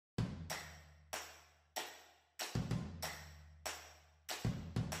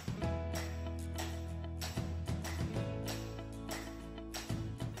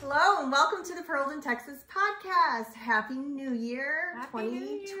Hello and welcome to the Pearls in Texas podcast. Happy New Year,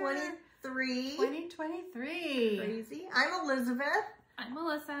 Happy 2023. 2023. Crazy. I'm Elizabeth. I'm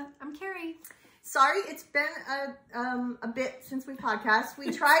Melissa. I'm Carrie. Sorry, it's been a bit since we podcast.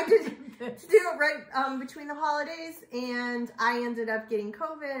 We tried to do it right between the holidays, and I ended up getting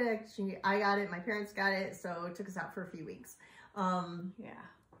COVID. Actually, I got it. My parents got it, so it took us out for a few weeks. Yeah.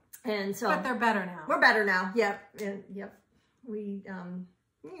 And so, but they're better now. We're better now. Yep. And, yep. We,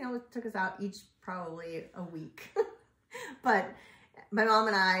 you know, it took us out each probably a week. But my mom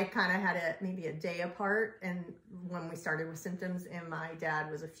and I kind of had maybe a day apart, and when we started with symptoms, and my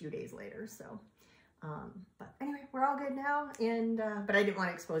dad was a few days later. So, but anyway, we're all good now. And but I didn't want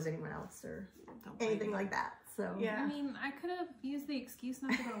to expose anyone else or anything like that. So yeah, I mean, I could have used the excuse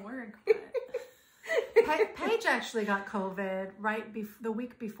not to go to work. But... Paige actually got COVID the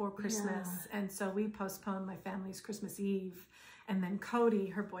week before Christmas, and so we postponed my family's Christmas Eve. And then Cody,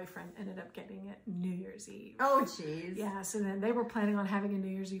 her boyfriend, ended up getting it New Year's Eve. Oh, jeez. Yeah, so then they were planning on having a New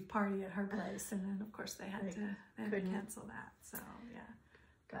Year's Eve party at her place, and then of course they had to cancel that. So yeah,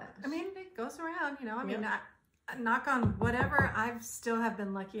 but I mean, it goes around, you know. I mean, knock on whatever, I've still have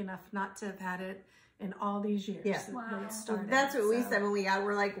been lucky enough not to have had it in all these years. Yeah, wow. That's what we said when we got.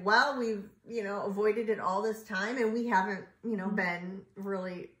 We're like, well, we've avoided it all this time, and we haven't been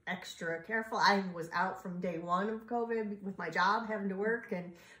really extra careful. I was out from day one of COVID with my job, having to work,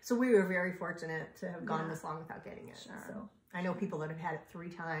 and so we were very fortunate to have gone this long without getting it. Sure. So I know people that have had it 3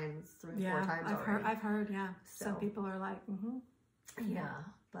 times, 4 times already. I've heard, yeah. So, some people are like, yeah.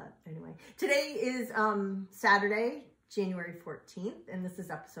 But anyway, today is Saturday, January 14th, and this is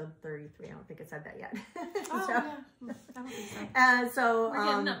episode 33. I don't think I said that yet. Oh, so, yeah. I don't think so. So we're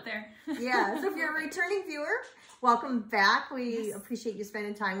getting up there. Yeah, so if you're a returning viewer, welcome back. We appreciate you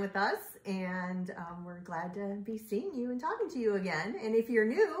spending time with us, and we're glad to be seeing you and talking to you again. And if you're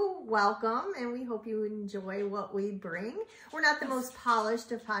new, welcome, and we hope you enjoy what we bring. We're not the most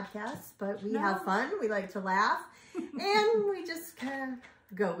polished of podcasts, but we have fun. We like to laugh, and we just kind of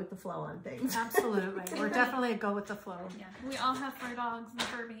go with the flow on things. Absolutely. We're definitely a go with the flow. Yeah. We all have fur dogs and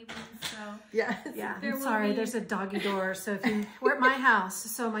fur babies, so. Yeah. I'm sorry, there's a doggy door. So we're at my house,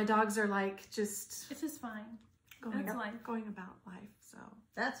 so my dogs are like it's just fine. Going about life. So.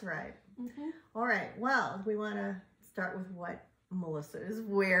 That's right. All right. Well, we want to start with what Melissa is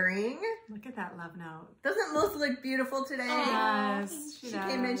wearing. Look at that love note. Doesn't Melissa look beautiful today? Yes, she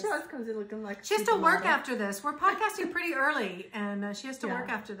came in. She always comes in looking like she has to work after this. We're podcasting pretty early, and she has to work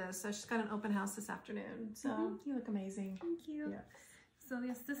after this. So she's got an open house this afternoon. So you look amazing. Thank you. Yeah. So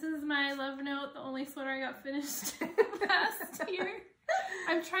yes, this is my love note. The only sweater I got finished last year.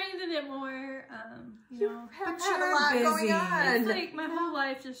 I'm trying to knit more. You know, have had a lot going on. It's like my whole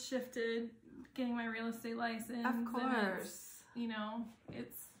life just shifted. Getting my real estate license. Of course. You know,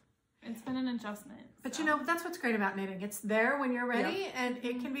 it's been an adjustment. But you know, that's what's great about knitting. It's there when you're ready, and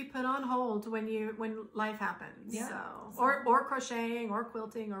it can be put on hold when life happens. Yeah. So or crocheting or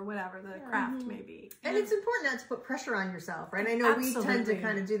quilting or whatever the craft may be. And it's important not to put pressure on yourself, right? I know we tend to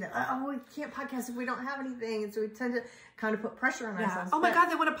kind of do that. Oh, we can't podcast if we don't have anything, and so we tend to kind of put pressure on ourselves. Oh my God,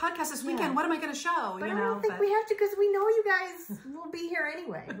 they want to podcast this weekend. What am I going to show? But I don't think we have to, because we know you guys will be here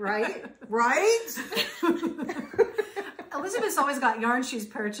anyway, right? Right? Elizabeth's always got yarn she's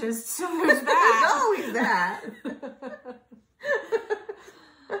purchased, so there's that. There's always that.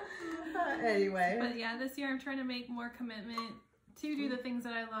 Anyway. But yeah, this year I'm trying to make more commitment to do the things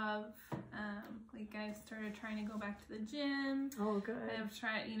that I love. Like I started trying to go back to the gym. Oh, good. I've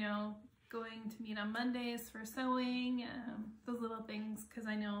tried, going to meet on Mondays for sewing, those little things, because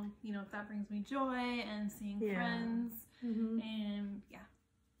I know, that brings me joy, and seeing friends, and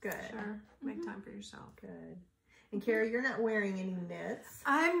Good. Sure. Make time for yourself. Good. And Carrie, you're not wearing any knits.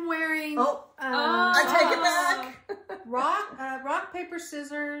 I'm wearing. I take it back. rock, paper,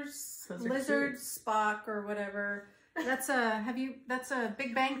 scissors, lizard, Spock, or whatever. That's a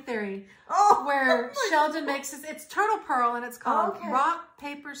Big Bang Theory. Where Sheldon makes it's turtle pearl, and it's called rock,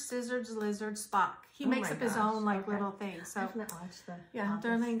 paper, scissors, lizard, Spock. He makes up his own little thing. So I've not watched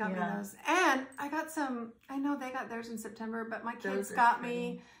Darlene got me those, and I got some. I know they got theirs in September, but my kids got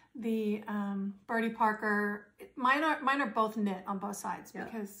me the Birdie Parker. Mine are both knit on both sides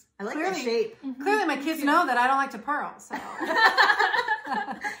because I like the shape. Clearly, my kids know that I don't like to purl. So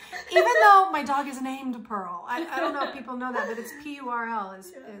even though my dog is named Pearl, I don't know if people know that, but it's P-U-R-L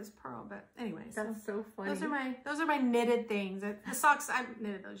is Pearl. But anyways, that's so funny. Those are my knitted things. The socks I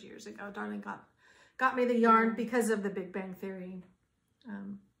knitted those years ago. Darlene got me the yarn because of the Big Bang Theory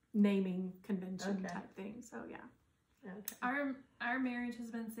naming convention type thing. So yeah. Okay. Our marriage has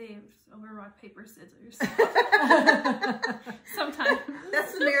been saved over rock, paper, scissors. Sometimes.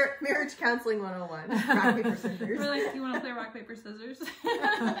 That's the marriage counseling 101. Rock, paper, scissors. We're like, you want to play rock, paper, scissors?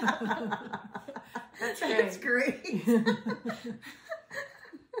 That's great.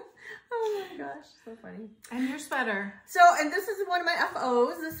 Oh my gosh, so funny. And your sweater. So, and this is one of my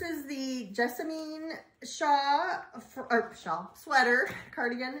FOs. This is the Jessamine Shawl sweater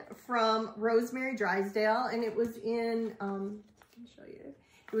cardigan from Rosemary Drysdale, and it was in I can show you.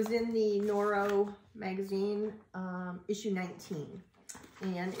 It was in the Noro magazine, issue 19,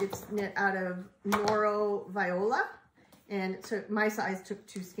 and it's knit out of Noro Viola. And so my size took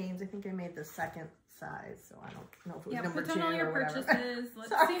 2 skeins. I think I made the second size, so I don't know if it was number 2 all your or whatever. purchases.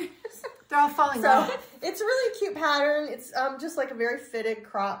 Let's see. They're all falling off. It's a really cute pattern. It's just like a very fitted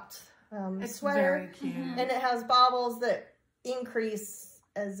cropped it's sweater. Very cute. And it has bobbles that increase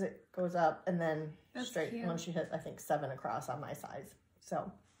as it goes up, and then That's straight cute. once you hit, I think, 7 across on my size.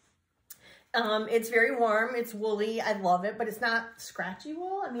 So it's very warm. It's woolly. I love it, but it's not scratchy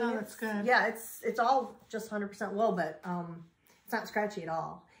wool. I mean, that's good. Yeah, it's all just 100% wool, but it's not scratchy at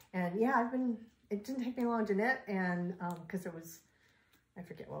all. And yeah, it didn't take me long to knit, and because it was, I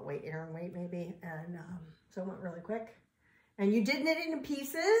forget what weight, Aran weight maybe, and so it went really quick. And you did knit it in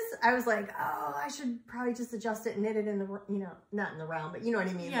pieces. I was like, oh, I should probably just adjust it and knit it in the, not in the round, but you know what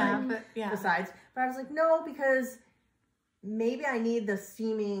I mean? Yeah, like, but yeah. the sides. But I was like, no, because maybe I need the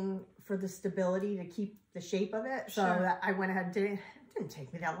seaming for the stability to keep the shape of it. So Sure. I went ahead and did it. It didn't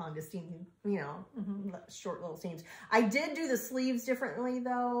take me that long to steam, short little seams. I did do the sleeves differently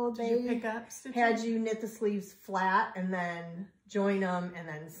though. Did you pick up stitching? Had you knit the sleeves flat and then join them and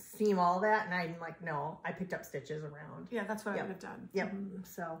then seam all that. And I'm like, no, I picked up stitches around. Yeah, that's what I would have done. Yep.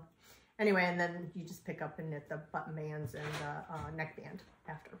 So anyway, and then you just pick up and knit the button bands and the neckband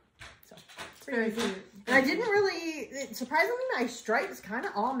after. So It's very cute. and I didn't really, surprisingly, my stripes kind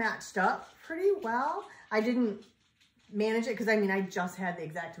of all matched up pretty well. I didn't manage it because I mean, I just had the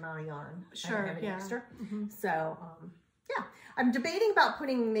exact amount of yarn. Sure, I didn't have any yeah. extra. So yeah, I'm debating about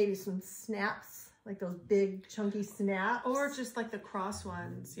putting maybe some snaps, like those big chunky snaps. Or just like the cross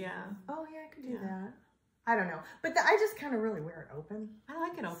ones, yeah. Oh yeah, I could do that. I don't know. But I just kind of really wear it open. I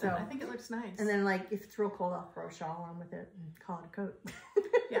like it open. So, I think it looks nice. And then like, if it's real cold, I'll throw a shawl on with it and call it a coat.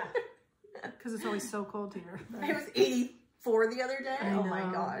 Yeah. Because it's always so cold here. It was 84 the other day. Oh my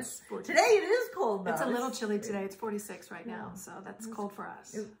gosh. Today it is cold though. It's a little chilly today. It's 46 right now. So that's cold for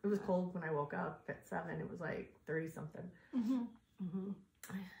us. It was cold when I woke up at 7. It was like 30 something.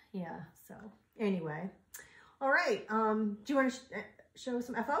 Yeah. So anyway. All right. Do you want to show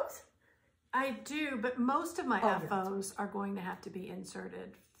some FOs? I do, but most of my Oh, FOs are going to have to be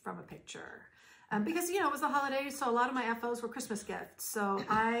inserted from a picture. Because, it was the holidays, so a lot of my FOs were Christmas gifts. So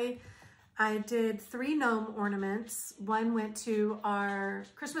I did 3 gnome ornaments. One went to our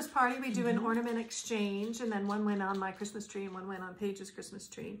Christmas party. We do an ornament exchange, and then one went on my Christmas tree and one went on Paige's Christmas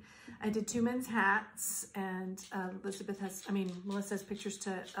tree. I did 2 men's hats, and Melissa has pictures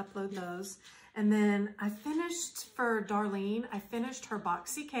to upload those. And then I finished for Darlene, I finished her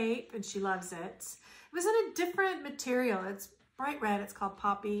boxy cape, and she loves it. It was in a different material. It's bright red. It's called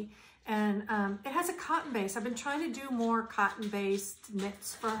Poppy. And it has a cotton base. I've been trying to do more cotton-based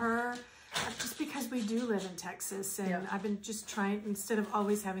knits for her, just because we do live in Texas. And I've been just trying, instead of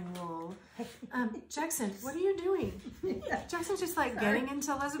always having wool. Jackson, what are you doing? Jackson's just like getting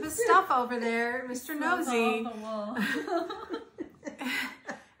into Elizabeth's stuff over there, Mr. Nosy.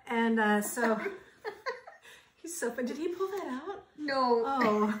 And so, he's so fun. Did he pull that out? No.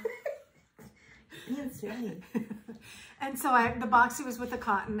 Oh. And so the boxy was with the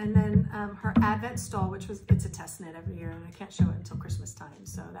cotton, and then her Advent stole, which was, it's a test knit every year, and I can't show it until Christmas time.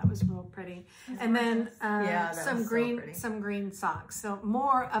 So that was real pretty. And then some green socks. So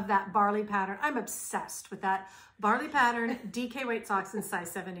more of that Barley pattern. I'm obsessed with that Barley pattern, DK weight socks in size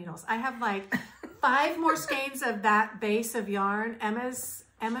 7 needles. I have like 5 more skeins of that base of yarn, Emma's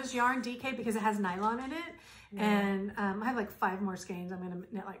yarn DK, because it has nylon in it. And I have like 5 more skeins. I'm going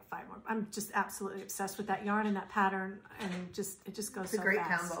to knit like 5 more. I'm just absolutely obsessed with that yarn and that pattern. And it just goes so fast. It's a great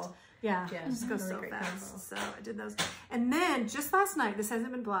combo. Yeah, it just goes so fast. So I did those. And then just last night, this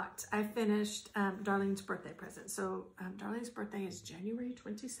hasn't been blocked, I finished Darlene's birthday present. So Darlene's birthday is January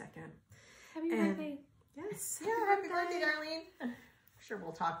 22nd. Happy birthday. Yes. Yeah, happy birthday, Darlene. I'm sure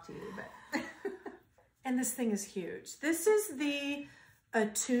we'll talk to you, but. And this thing is huge. This is the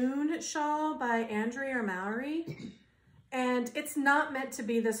Attune shawl by Andrea or Mallory, and it's not meant to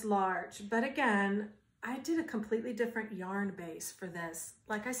be this large, but again, I did a completely different yarn base for this.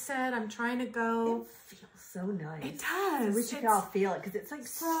 Like I said, I'm trying to go. It feels so nice. It does. I wish you could all feel it because it's like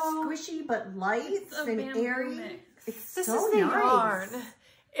so squishy but light and airy. This is so the nice. yarn.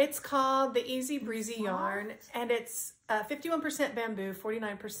 It's called the Easy Breezy yarn, and it's 51% bamboo,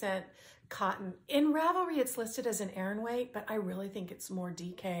 49% cotton. In Ravelry, it's listed as an Aran weight, but I really think it's more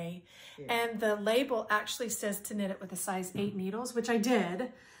DK. Yeah. And the label actually says to knit it with a size 8 needles, which I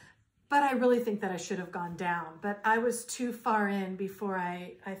did, but I really think that I should have gone down. But I was too far in before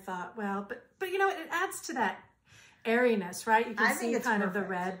I thought, well, but you know, it adds to that airiness, right? You can see kind of the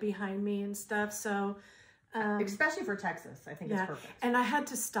red behind me and stuff. So especially for Texas, I think it's perfect. And I had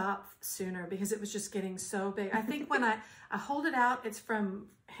to stop sooner because it was just getting so big. I think when I hold it out, it's from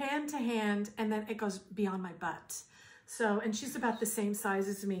hand to hand, and then it goes beyond my butt. So, and she's about the same size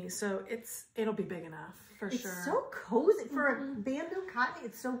as me, so it'll be big enough for sure. It's so cozy for a bamboo cotton.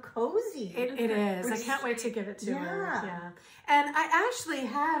 It's so cozy. It is. I can't wait to give it to her. Yeah. And I actually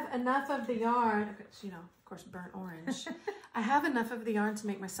have enough of the yarn. You know, of course, burnt orange. I have enough of the yarn to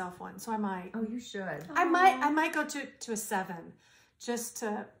make myself one, so I might. Oh, you should. I might go to a 7, just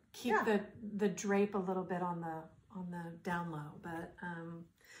to keep the drape a little bit on the down low. But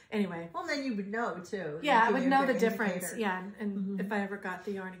anyway. Well, then you would know too. Yeah, I would know the difference. Yeah, and if I ever got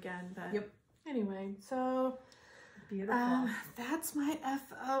the yarn again. But anyway, so beautiful. That's my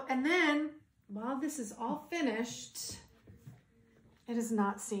FO. And then while this is all finished, it is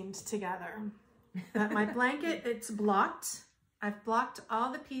not seamed together. But my blanket, it's blocked. I've blocked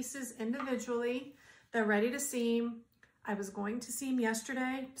all the pieces individually. They're ready to seam. I was going to seam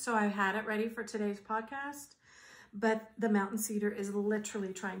yesterday, so I had it ready for today's podcast. But the mountain cedar is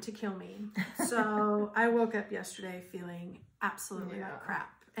literally trying to kill me. So I woke up yesterday feeling absolutely like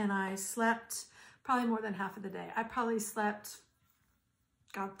crap. And I slept probably more than half of the day. I probably slept,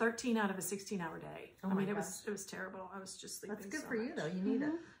 13 out of a 16-hour day. I mean, it was terrible. I was just sleeping. That's good for you, though. You need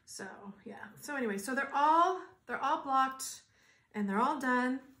it. So yeah. So anyway, so they're all blocked, and they're all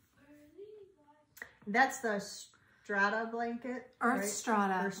done. That's the Strata blanket. Urth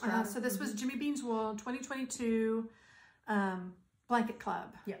Strata. So this was Jimmy Bean's Wool 2022 Blanket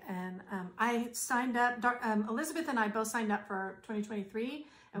Club. Yeah. And I signed up. Elizabeth and I both signed up for 2023.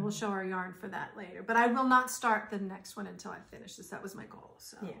 And we'll show our yarn for that later. But I will not start the next one until I finish this. That was my goal.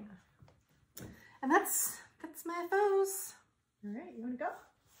 So yeah. And that's my FOs. All right, you want to go?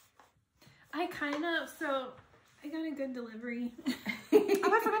 I got a good delivery.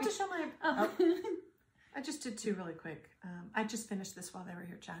 I forgot to show my. I just did 2 really quick. I just finished this while they were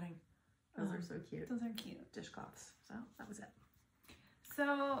here chatting. Those are so cute. Those are cute. Dishcloths. So that was it.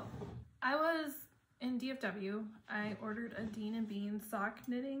 So I was in DFW. I ordered a Dean & Bean sock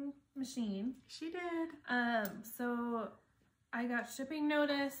knitting machine. She did. So I got shipping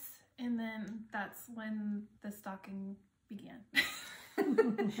notice, and then that's when the stocking began.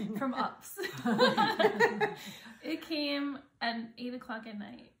 From Ups. It came at 8 o'clock at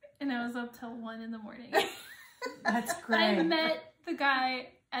night, and I was up till 1 in the morning. That's great. I met the guy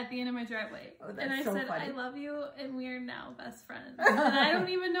at the end of my driveway, and I said, funny. I love you, and we are now best friends. And I don't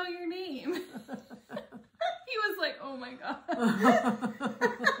even know your name. He was like, oh my God.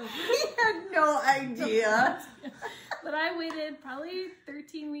 He had no idea. But I waited probably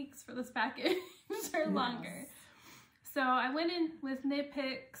 13 weeks for this package or longer. So I went in with Knit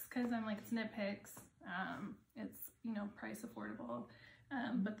Picks because I'm like, it's Knit Picks. It's, you know, price affordable.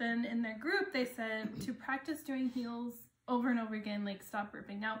 But then in their group, they said to practice doing heels over and over again, like stop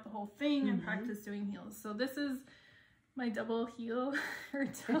ripping out the whole thing and practice doing heels. So this is my double heel or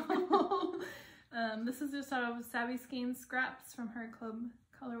toe. This is just out of Savvy Skein scraps from her club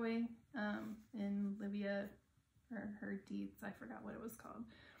colorway in Livia, or her Deeds. I forgot what it was called.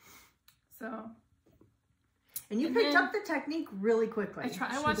 So. And you picked up the technique really quickly.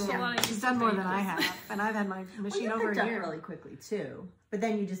 I watched a lot of. She's done more than I have, and I've had my machine over a year. You picked up really quickly too, but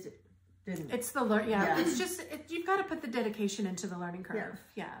then you just didn't. It's the It's just you've got to put the dedication into the learning curve.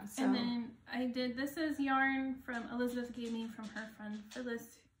 Yeah. So. And then I did. This is yarn from Elizabeth gave me from her friend Phyllis.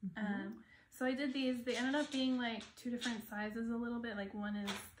 So I did these. They ended up being like 2 different sizes a little bit. Like one is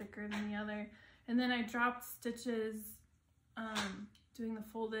thicker than the other. And then I dropped stitches doing the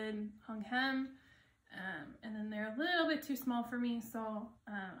folded hung hem. And then they're a little bit too small for me, so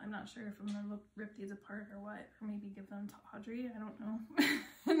I'm not sure if I'm gonna rip these apart or what, or maybe give them to Audrey. I don't know.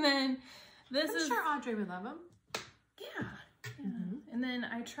 And then I'm sure Audrey would love them. Yeah. And then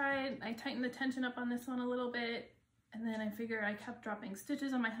I tightened the tension up on this one a little bit, and then I figured I kept dropping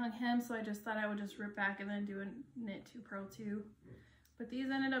stitches on my hung hem, so I just thought I would just rip back and then do a knit 2 purl 2. But these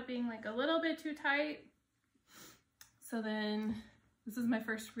ended up being like a little bit too tight. So then this is my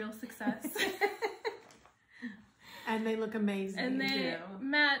first real success. And they look amazing. And they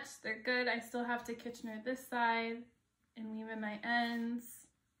match. They're good. I still have to Kitchener this side and weave in my ends.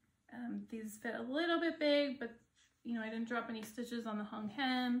 These fit a little bit big, but you know, I didn't drop any stitches on the hung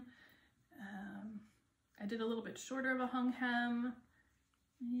hem. I did a little bit shorter of a hung hem.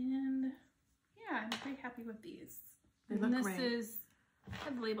 And yeah, I'm pretty happy with these. They look this great. is, I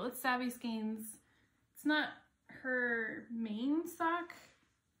have the label, it's Savvy Skeins. It's not her main sock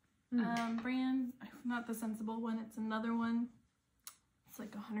brand, not the Sensible one, it's another one. It's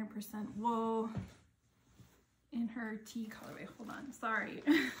like 100% wool in her tea colorway. Hold on, sorry.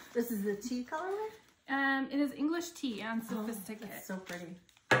 This is the tea colorway? It is English tea and Sophisticate. That's so pretty.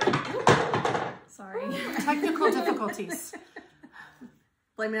 Sorry. Technical difficulties.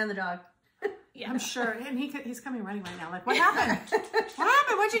 Blame it on the dog. Yeah. I'm sure. And he's coming running right now. Like, what happened? What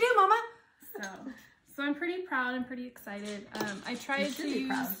happened? What'd you do, Mama? So I'm pretty proud and pretty excited. I tried to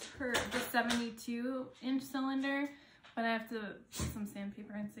use the 72-inch cylinder, but I have to put some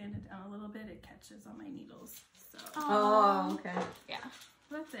sandpaper and sand it down a little bit. It catches on my needles. So. Oh, okay. Yeah.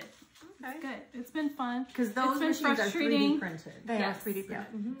 That's it. Okay. It's good. It's been fun. Because those machines are 3D printed. They are 3D printed.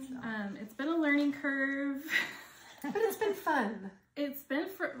 Yeah. It's been a learning curve. But it's been fun. It's been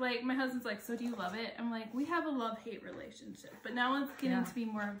for, like, my husband's like, so do you love it? I'm like, we have a love-hate relationship. But now it's getting to be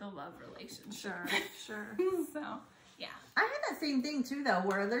more of the love relationship. Sure. So, yeah. I had that same thing too, though,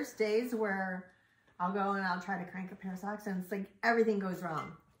 where there's days where I'll go and I'll try to crank a pair of socks and it's like everything goes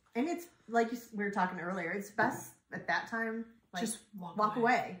wrong. And it's like we were talking earlier, it's best at that time, like, just walk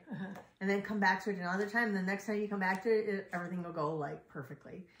away. And then come back to it another time. And the next time you come back to it, everything will go like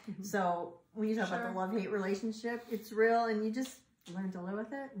perfectly. So when you talk about the love-hate relationship, it's real and you just learn to live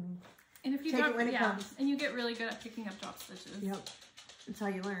with it. And if you take it when it comes. And you get really good at picking up drop stitches. Yep. That's how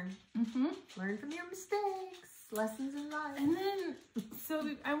you learn. Learn from your mistakes. Lessons in life. And then, so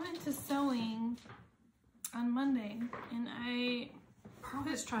I went to sewing on Monday, and Pearl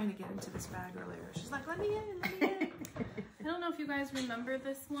was trying to get into this bag earlier. She's like, let me in. I don't know if you guys remember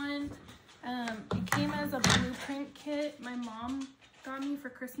this one. It came as a blueprint kit my mom got me for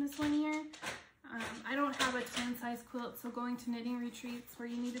Christmas one year. I don't have a 10-size quilt, so going to knitting retreats where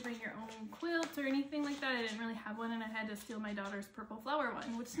you need to bring your own quilt or anything like that, I didn't really have one, and I had to steal my daughter's purple flower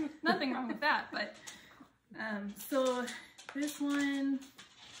one, which nothing wrong with that, but so this one,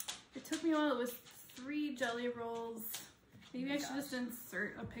 it took me a while. It was 3 jelly rolls. Maybe I should just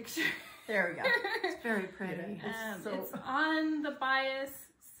insert a picture. There we go. It's very pretty. It's on the bias,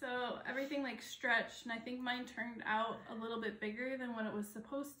 so everything like stretched, and I think mine turned out a little bit bigger than what it was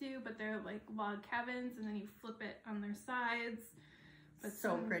supposed to, but they're like log cabins, and then you flip it on their sides. But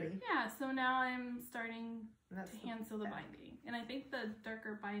so pretty. Yeah, so now I'm starting to hand sew the binding. And I think the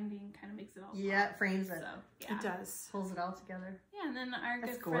darker binding kind of makes it all it frames it. So, yeah. It does. Pulls it all together. Yeah, and then our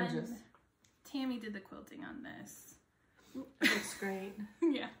good friend Tammy did the quilting on this. It looks great.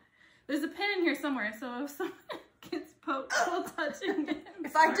 Yeah. There's a pin in here somewhere, so if someone gets poked while touching it.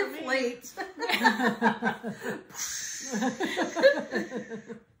 If I deflate.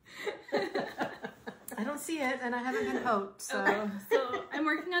 I don't see it, and I haven't been poked, so. Okay. So I'm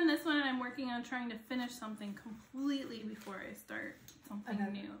working on this one, and I'm working on trying to finish something completely before I start something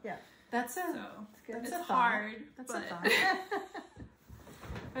new. Yeah. That's it. So it's hard. That's but a thought.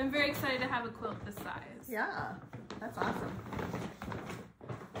 I'm very excited to have a quilt this size. Yeah, that's awesome.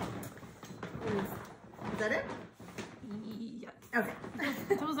 Is that it? Yes. Okay.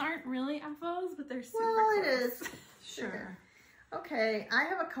 Those aren't really FOs, but they're super Well, close. it is. Sure. Okay, I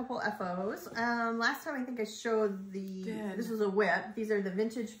have a couple FOs. Last time I think I showed this was a whip. These are the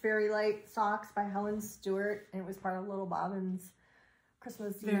vintage Fairy Light socks by Helen Stewart, and it was part of Little Bobbin's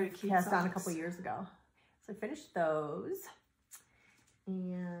Christmas Eve cast on a couple years ago. So I finished those,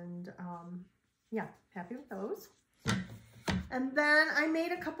 and yeah, happy with those. And then I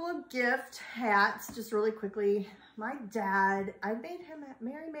made a couple of gift hats just really quickly. My dad,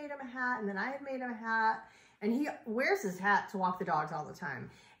 Mary made him a hat, and then I had made him a hat. And he wears his hat to walk the dogs all the time.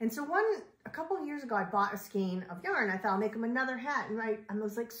 And so a couple of years ago, I bought a skein of yarn. I thought I'll make him another hat. And I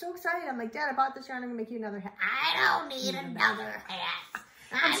was like so excited. I'm like, Dad, I bought this yarn. I'm gonna make you another hat. I don't need another hat.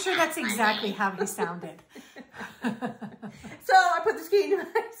 I'm sure that's exactly how he sounded. So I put the skein in my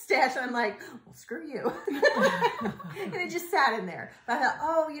stash. And I'm like, well, screw you. And it just sat in there. But I thought,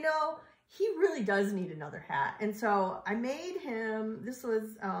 oh, you know, he really does need another hat. And so I made him, this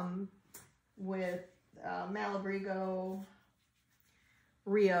was with Malabrigo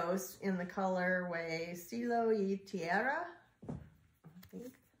Rios in the colorway Stilo y Tierra, I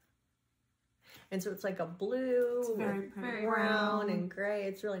think. And so it's like a blue, it's very brown and gray.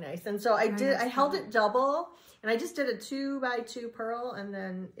 It's really nice. And so I held it double, and I just did a 2x2 purl, and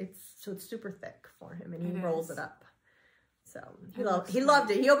then it's super thick for him, and he rolls it up. So he loved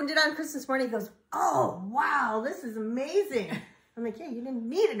it. He opened it on Christmas morning. He goes, "Oh wow, this is amazing." I'm like, yeah, you didn't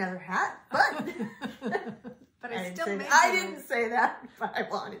need another hat, but but but I still made I didn't say that, but I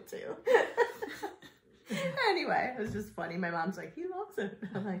wanted to. Anyway, it was just funny. My mom's like, he loves it.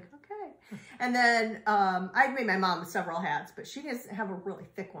 I'm like, okay. And then I've made my mom several hats, but she doesn't have a really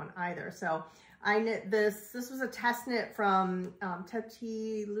thick one either. So I knit this. This was a test knit from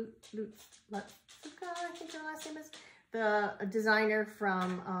Teti Lutka, I think her last name is, the designer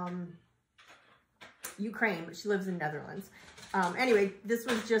from Ukraine, but she lives in Netherlands. Anyway, this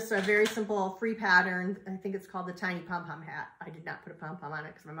was just a very simple free pattern. I think it's called the Tiny Pom-Pom Hat. I did not put a pom-pom on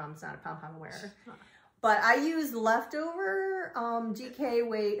it because my mom's not a pom-pom wearer. But I used leftover DK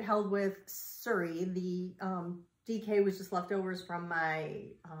weight held with Surrey. The DK was just leftovers from my,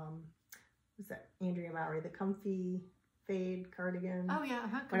 what's that, Andrea Mowry, the Comfy Fade Cardigan. Oh yeah,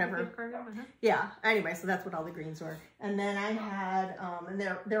 whatever. Cardigan, Yeah, anyway, so that's what all the greens were. And then I had, and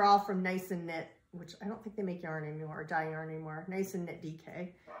they're all from Nice and Knit, which I don't think they make yarn anymore, or dye yarn anymore. Nice and Knit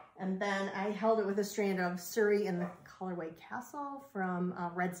DK. And then I held it with a strand of Surrey in the colorway Castle from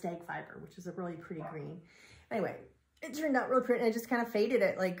Red Stag Fiber, which is a really pretty green. Anyway, it turned out really pretty, and I just kind of faded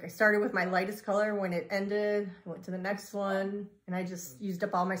it. Like, I started with my lightest color. When it ended, I went to the next one, and I just used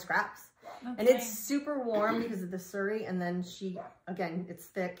up all my scraps. Okay. And it's super warm because of the Surrey, and then she, again, it's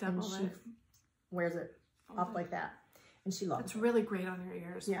thick, and she wears it up like that. And she loves it. It's really great on your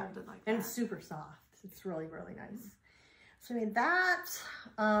ears. Yeah, folded like and that. it's super soft. It's really, really nice. So I made that.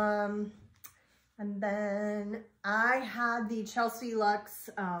 And then I had the Chelsea Luxe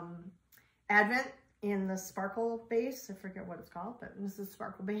Advent in the sparkle base. I forget what it's called, but it was the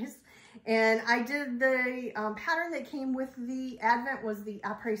sparkle base. And I did the pattern that came with the Advent was the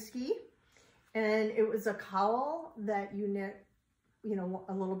Apres ski. And it was a cowl that you knit, you know,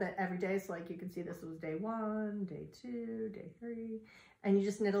 a little bit every day. So like you can see this was day 1, day 2, day 3. And you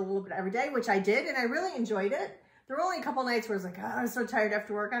just knit a little bit every day, which I did. And I really enjoyed it. There were only a couple nights where I was like, oh, I'm so tired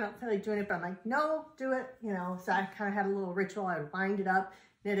after work. I don't feel like doing it. But I'm like, no, do it. You know, so I kind of had a little ritual. I would wind it up,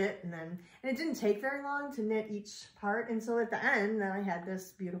 knit it. And it didn't take very long to knit each part. And so at the end, then I had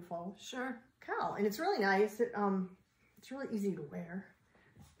this beautiful cowl. And it's really nice. It's really easy to wear.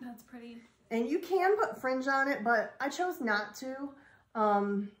 That's pretty. And you can put fringe on it, but I chose not to. I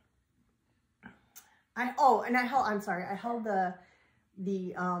held the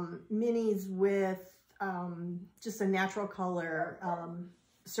minis with just a natural color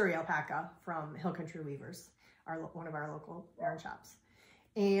Surrey alpaca from Hill Country Weavers, one of our local yarn shops.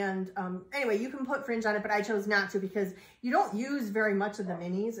 And anyway, you can put fringe on it, but I chose not to because you don't use very much of the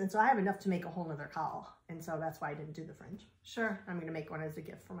minis, and so I have enough to make a whole nother cowl, and so that's why I didn't do the fringe. Sure. I'm going to make one as a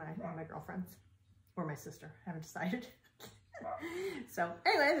gift for one of my girlfriends or my sister. I haven't decided. So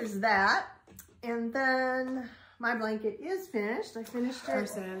anyway, there's that. And then my blanket is finished. I finished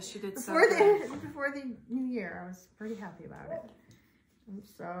it she did before the new year. I was pretty happy about it. And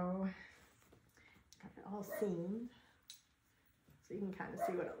so got it all seamed. So you can kind of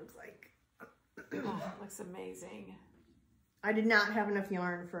see what it looks like. Oh, it looks amazing. I did not have enough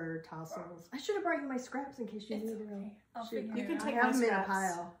yarn for tassels. I should have brought you my scraps in case you needed them. You can take my my scraps. scraps. In a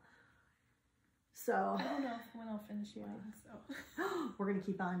pile. So I don't know when I'll finish mine, so we're gonna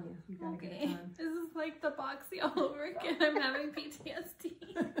keep on you. You gotta get it done. This is like the Boxy all over again. I'm having PTSD.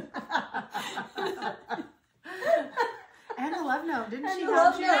 And a love note, didn't she? She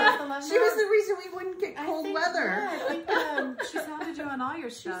was the reason we wouldn't get cold weather. Yeah, I think she sounded you on all your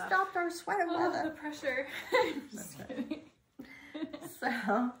stuff. She stopped our sweater weather. The pressure. Just kidding. So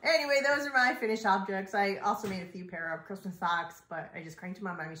anyway, those are my finished objects. I also made a few pair of Christmas socks, but I just cranked them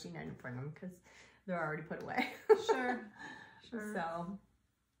on my machine. I didn't print them because they're already put away. Sure. So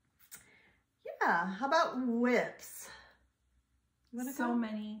yeah, how about whips? So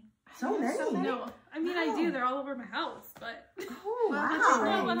many. So many? No, I mean I do. They're all over my house, but oh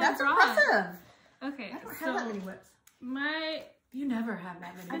wow, that's impressive. Okay, I don't have that many whips. You never have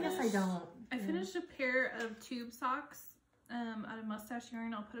that many. I guess I don't. I finished a pair of tube socks out of mustache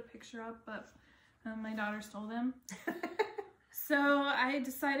yarn. I'll put a picture up, but my daughter stole them. So I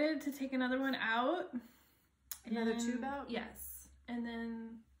decided to take another one out. Another tube out? Yes. And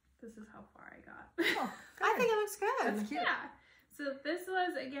then this is how far I got. Oh, I think it looks good. That's cute. Yeah. So this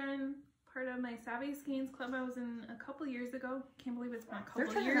was, again, part of my Savvy Skeins club I was in a couple years ago. Can't believe it's been a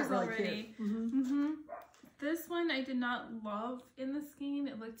couple years really already. This one I did not love in the skein.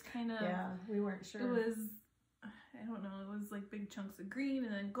 It looked kind of... Yeah, we weren't sure. It was... I don't know, it was like big chunks of green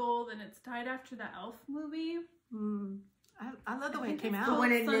and then gold, and it's dyed after the Elf movie. I love the way it came out. But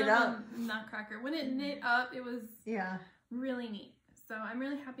when it knit up. Nutcracker. When it knit up, it was really neat. So I'm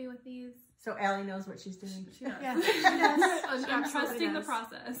really happy with these. So Allie knows what she's doing. She does. Yeah, she does. I'm trusting the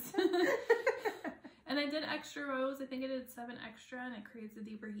process. And I did extra rows. I think I did 7 extra, and it creates a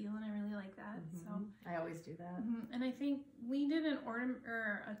deeper heel, and I really like that. So I always do that. And I think we did an ornament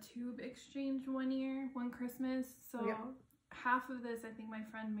or a tube exchange one Christmas. So half of this, I think my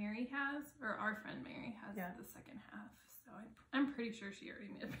friend Mary has, or our friend Mary has the second half. So I'm pretty sure she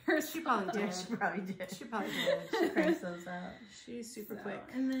already made a pair. She probably did. She probably did. She probably did. She cranks those out. She's super quick.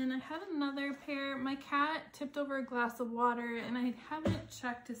 And then I had another pair. My cat tipped over a glass of water, and I haven't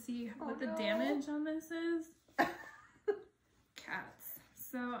checked to see what the damage on this is. Cats.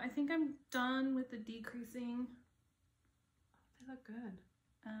 So I think I'm done with the decreasing. They look good.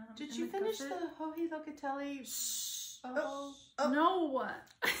 Did you finish the Hohi Locatelli? No.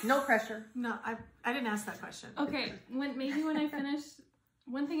 No pressure. No, I didn't ask that question. Okay, maybe when I finish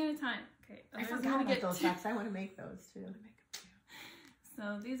one thing at a time. Okay, I forgot about those socks. I want to make those too.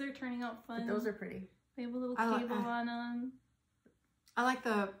 So these are turning out fun. But those are pretty. They have a little cable on them. I like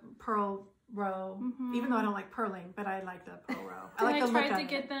the pearl row, even though I don't like purling, but I like the pearl row. I tried to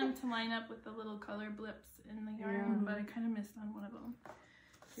get them to line up with the little color blips in the yarn, but I kind of missed on one of them.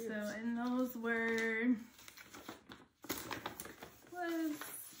 Cute. So, and those was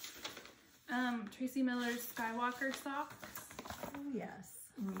Tracy Miller's Skywalker socks. Oh yes.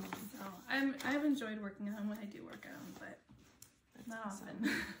 So I've enjoyed working on them when I do work on them, but not often.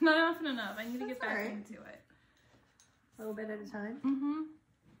 Not often enough. I need to get back into it. A little bit at a time. Do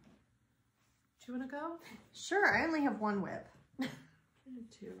you want to go? Sure. I only have one whip.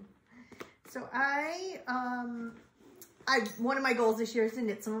 Two. So one of my goals this year is to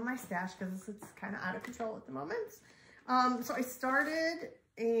knit some of my stash because it's kind of out of control at the moment. So I started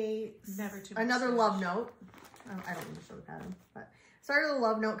another love note. I don't need to show the pattern, but started a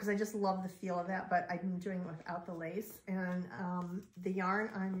love note because I just love the feel of that, but I'm doing it without the lace. And the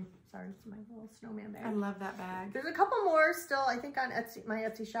yarn, sorry, it's my little snowman bag. I love that bag. There's a couple more still, I think, on Etsy, my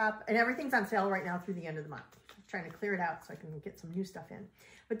Etsy shop, and everything's on sale right now through the end of the month. I'm trying to clear it out so I can get some new stuff in.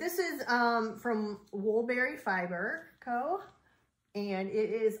 But this is from Woolberry Fiber Co. And it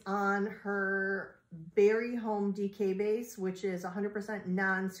is on her Berry Home DK base, which is 100%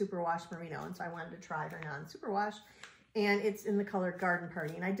 non-superwash merino. And so I wanted to try her non-superwash. And it's in the color Garden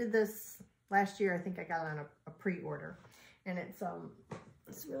Party. And I did this last year. I think I got it on a pre-order. And it's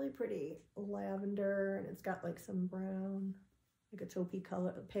really pretty lavender. And it's got like some brown, like a taupey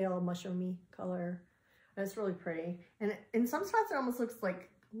color, pale mushroomy color. And it's really pretty. And in some spots it almost looks like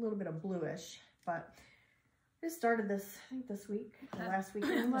a little bit of bluish. But I just started this, I think this week, last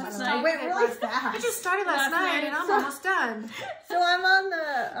weekend. Last I night. went really fast. I just started last night and I'm almost done. So I'm on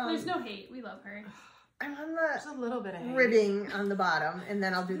the... There's no hate. We love her. I'm on There's a little bit of hate. ribbing on the bottom, and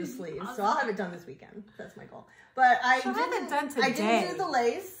then I'll do the sleeves. So I'll have it done this weekend. That's my goal. But I didn't do the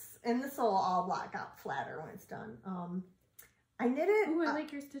lace, and this will all block out flatter when it's done. I knit it. Ooh, I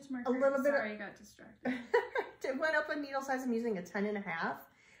like your stitch marker. A little bit. Sorry, I got distracted. It went up a needle size. I'm using a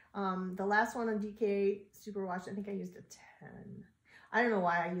 10.5. The last one on DK Superwash, I think I used a 10. I don't know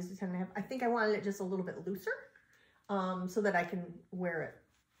why I used a 10.5. I think I wanted it just a little bit looser, so that I can wear it.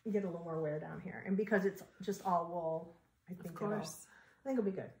 Get a little more wear down here, and because it's just all wool, I think it'll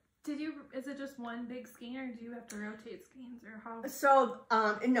be good. Is it just one big skein, or do you have to rotate skeins, or how? So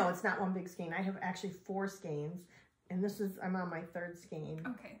no, it's not one big skein. I have actually 4 skeins, and I'm on my 3rd skein.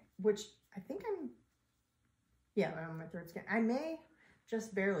 Okay. Which I think I'm on my 3rd skein. I may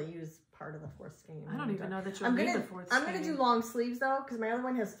just barely use part of the 4th skein. I don't even know that you'll need the 4th skein. I'm gonna do long sleeves though, because my other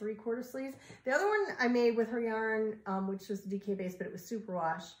one has 3/4 sleeves. The other one I made with her yarn, which was DK base, but it was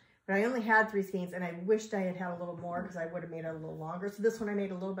superwash. But I only had 3 skeins, and I wished I had a little more because I would have made it a little longer. So this one I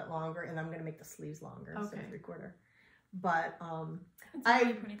made a little bit longer, and I'm gonna make the sleeves longer instead of 3/4. But it's a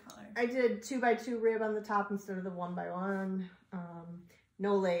really pretty color. I did 2x2 rib on the top instead of the 1x1.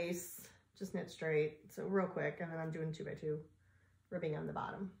 No lace, just knit straight. So real quick, and then I'm doing 2x2 ribbing on the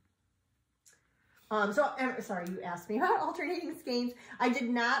bottom. Sorry, you asked me about alternating skeins. I did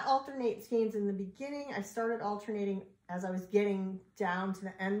not alternate skeins in the beginning. I started alternating as I was getting down to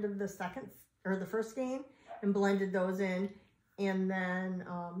the end of the the 1st skein and blended those in. And then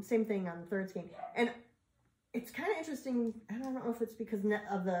same thing on the 3rd skein. And it's kind of interesting. I don't know if it's because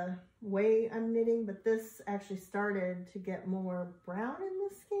of the way I'm knitting, but this actually started to get more brown in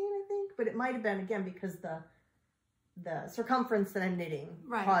this skein, I think. But it might have been, again, because the circumference that I'm knitting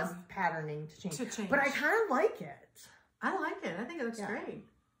caused patterning to change. But I kind of like it. I like it. I think it looks great.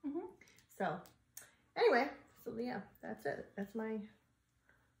 So anyway, so yeah, that's it. That's my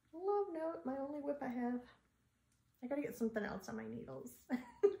love note, my only whip I have. I gotta get something else on my needles.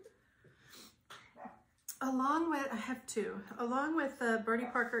 I have 2. Along with the Bertie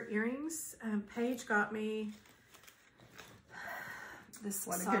Parker earrings, Paige got me this.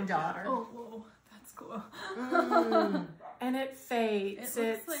 What a good daughter. Oh, whoa. That's cool. And it fades.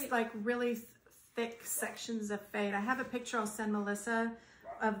 It It's like really thick sections of fade. I have a picture I'll send Melissa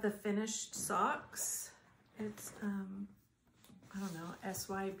of the finished socks. It's I don't know,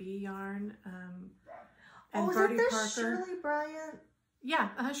 SYB yarn. And is Bertie that the Parker. Shirley Bryant?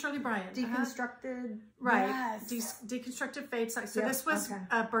 Yeah, Shirley Bryant. Deconstructed. Right. Yes. Deconstructed fade socks. So this was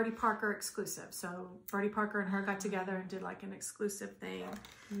a Bertie Parker exclusive. So Bertie Parker and her got together and did like an exclusive thing.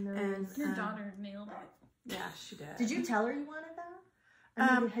 Nice. And Your daughter nailed it. yeah, she did. Did you tell her you wanted that?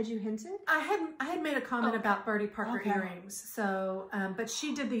 I mean, had you hinted? I had made a comment about Bertie Parker earrings. So, but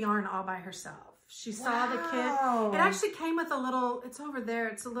she did the yarn all by herself. She saw the kit. It actually came with a little, it's over there.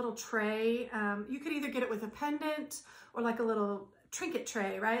 It's a little tray. You could either get it with a pendant or like a little trinket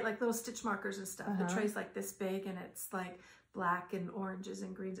tray, right? Like little stitch markers and stuff. The tray's like this big and it's like black and oranges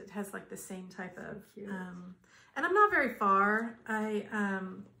and greens. It has like the same type of, and I'm not very far.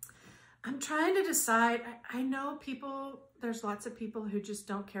 I'm trying to decide. I know people, there's lots of people who just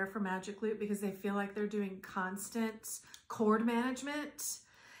don't care for Magic Loop because they feel like they're doing constant cord management.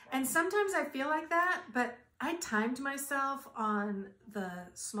 And sometimes I feel like that, but I timed myself on the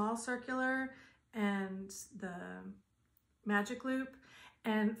small circular and the Magic Loop.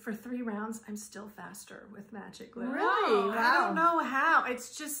 And for 3 rounds, I'm still faster with Magic Loop. Really? Wow. I don't know how.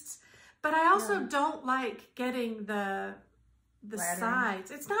 It's just, but I also don't like getting the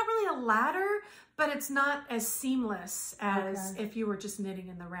sides. It's not really a ladder, but it's not as seamless as if you were just knitting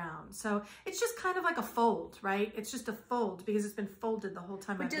in the round. So it's just kind of like a fold, right? It's just a fold because it's been folded the whole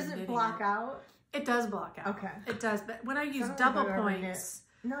time I've been knitting. Does it block out? It does block out. Okay. It does. But when I use double points...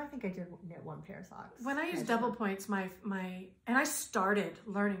 No, I think I did knit 1 pair of socks. When I use double points, and I started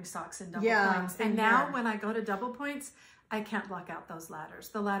learning socks in double points. And now when I go to double points, I can't block out those ladders.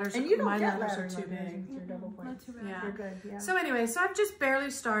 The ladders, and you don't my get ladders are too big. Your double points. Not too bad. Yeah. You're good. Yeah. So anyway, so I've just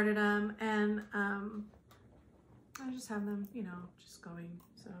barely started them, and I just have them, you know, just going.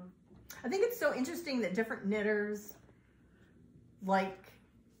 So I think it's so interesting that different knitters like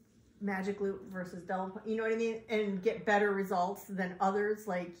Magic Loop versus double, you know what I mean, and get better results than others.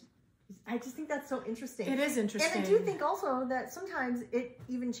 Like, I just think that's so interesting. it is interesting. And I do think also that sometimes it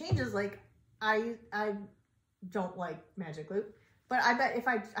even changes. Like, I don't like Magic Loop, but I bet if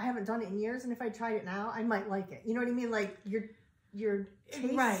I haven't done it in years, and if I tried it now, I might like it. You know what I mean? Like your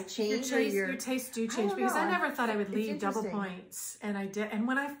tastes change. Your tastes do change because I never thought I would leave double interesting. points, and I did. And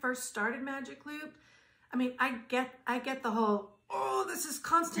when I first started Magic Loop, I mean, I get the whole, oh, this is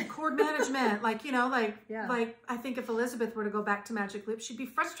constant cord management. Like, you know, like I think if Elizabeth were to go back to Magic Loop, she'd be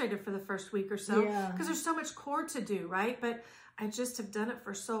frustrated for the first week or so because there's so much cord to do, right? But I just have done it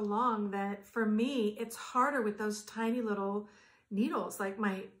for so long that for me, it's harder with those tiny little needles. Like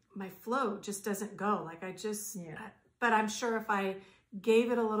my flow just doesn't go. Like I just, but I'm sure if I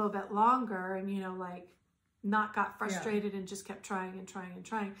gave it a little bit longer and, you know, like not got frustrated and just kept trying and trying and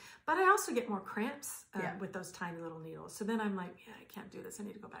trying. But I also get more cramps with those tiny little needles. So then I'm like, I can't do this. I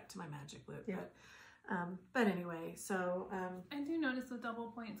need to go back to my Magic Loop. But anyway, so. I do notice with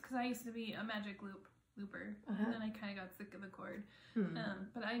double points, because I used to be a Magic Loop looper, and then I kind of got sick of the cord.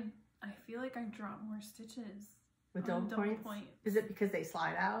 But I feel like I drop more stitches with double point. Is it because they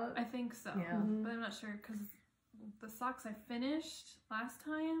slide out? I think so. Yeah. But I'm not sure, because the socks I finished last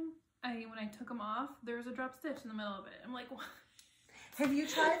time, when I took them off, there was a drop stitch in the middle of it. I'm like, what? Have you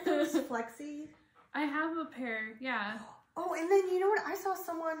tried those flexi? I have a pair, yeah. Oh, and then you know what? I saw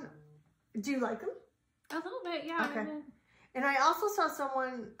someone. Do you like them? A little bit, yeah. Okay. And I also saw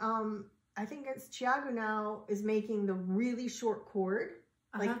someone. I think it's Chiago now is making the really short cord,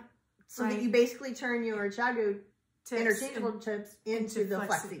 like so that you basically turn your Chiago interchangeable tips into the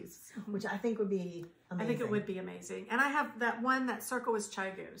flexis, which I think would be amazing. I think it would be amazing. And I have that circle was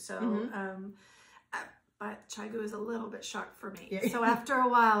Chiago, so but Chiago is a little bit sharp for me. Yeah. So after a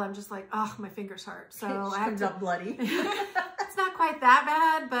while, I'm just like, oh, my fingers hurt. So I have to up bloody. It's not quite that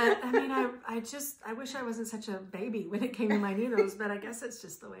bad, but I mean, I wish I wasn't such a baby when it came to my needles, but I guess it's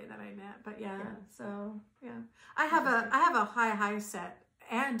just the way that I knit. But so I have a high set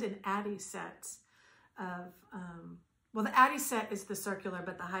and an Addy set of well, the Addy set is the circular,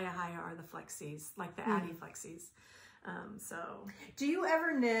 but the high are the flexis, like the Addy flexis. So do you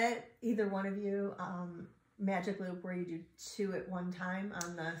ever knit, either one of you, Magic Loop where you do 2 at one time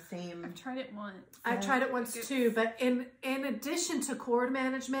on the same? I've tried it once. I tried it once too, but in addition to cord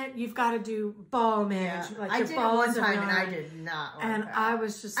management, you've got to do ball management. Like I did it one time and I did not like that. I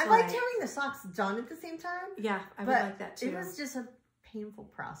was just I liked having the socks done at the same time. Yeah, I would like that too. It was just a painful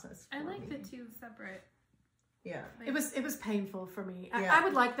process for I like me. the 2 separate. Yeah. It was painful for me. I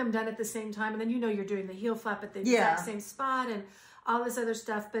would like them done at the same time, and then you're doing the heel flap at the exact same spot and all this other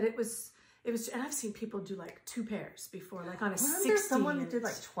stuff, but it was it was, and I've seen people do like 2 pairs before, like on a 60. Wasn't there someone that did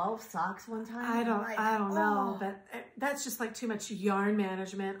like 12 socks one time? I don't know, but that's just like too much yarn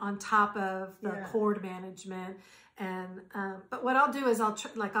management on top of the cord management. And but what I'll do is I'll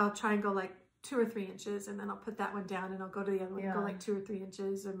try and go like 2 or 3 inches, and then I'll put that one down, and I'll go to the other one and go like 2 or 3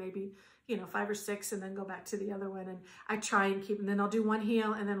 inches, or maybe 5 or 6, and then go back to the other one. And I try and keep, and then I'll do 1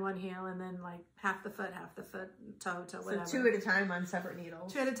 heel and then 1 heel, and then like half the foot, toe to whatever. So 2 at a time on separate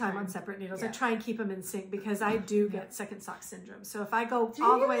needles. 2 at a time on separate needles. I try and keep them in sync because I do get second sock syndrome. So if I go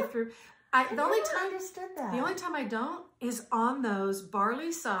all the way through, the only time I don't is on those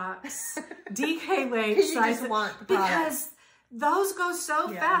Barley socks, DK weights, because those go so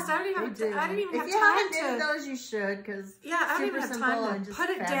fast. I don't even have time to. If you haven't did those, you should, because I don't even have time to put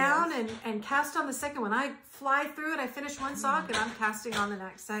it down and cast on the second one. I fly through it. I finish one sock and I'm casting on the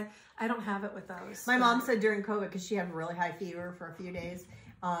next. I don't have it with those. My mom said during COVID, because she had a really high fever for a few days,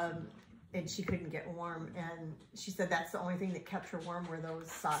 and she couldn't get warm, and she said that's the only thing that kept her warm were those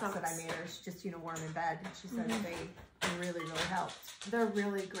socks that I made her. She's just warm in bed. And she said they really helped. They're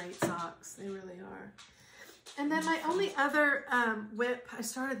really great socks. They really are. And then my only other whip, I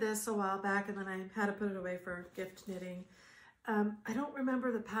started this a while back, and then I had to put it away for gift knitting. I don't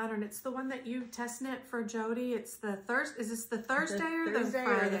remember the pattern. It's the one that you test knit for Jody. It's the Is this the Thursday or the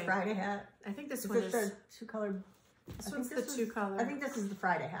Friday? Or the Friday hat. I think this one is the 2-color. This one's the 2-color. I think this is the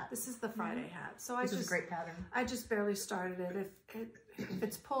Friday hat. This is the Friday hat. So this is a great pattern. I just barely started it. If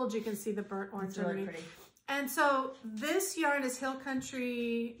it's pulled, you can see the burnt orange. It's really pretty. And so this yarn is Hill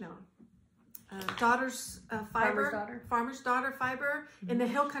Country. No. Daughter's fiber, Farmer's Daughter fiber in the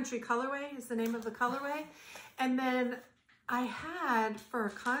Hill Country colorway is the name of the colorway. And then I had, for a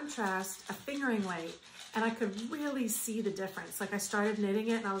contrast, a fingering weight, and I could really see the difference. Like I started knitting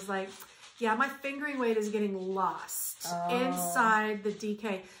it and I was like, yeah, my fingering weight is getting lost inside the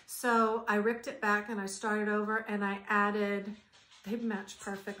DK. So I ripped it back and I started over, and I added, they match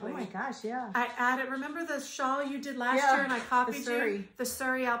perfectly. Oh my gosh, yeah. I added, remember the shawl you did last year, and I copied the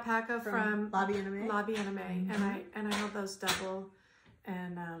Surrey alpaca from Lobby Anime. And I held those double,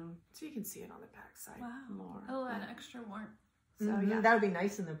 and so you can see it on the back side more. Oh, that extra warmth. So that would be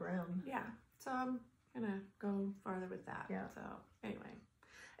nice in the brown. Yeah. So I'm gonna go farther with that. Yeah. So anyway,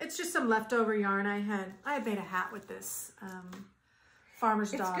 it's just some leftover yarn I had made a hat with this.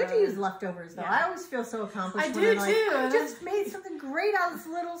 Farmer's Daughter. It's good to use leftovers, though. I always feel so accomplished. I do too. I just made something great out of this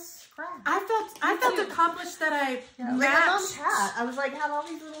little scrap. I felt accomplished that I matched. Like my mom's hat. I was like, had all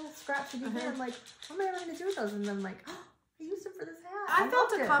these little scraps of I'm like, what am I ever going to do with those? And then I'm like, oh, I used them for this hat. I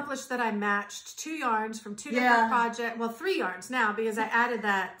felt accomplished that I matched 2 yarns from 2 different projects. Well, 3 yarns now, because I added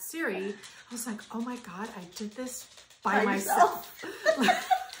that series. I was like, oh my God, I did this by myself.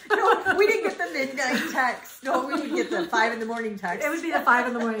 No, we didn't get the midnight text. No, we would get the 5 in the morning text. It would be the 5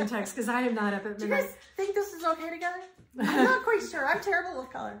 in the morning text, because I am not up at midnight. Do you guys think this is okay together? I'm not quite sure. I'm terrible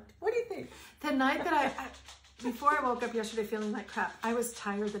with color. What do you think? The night that before I woke up yesterday feeling like crap, I was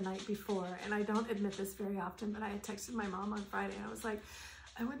tired the night before, and I don't admit this very often, but I had texted my mom on Friday, and I was like,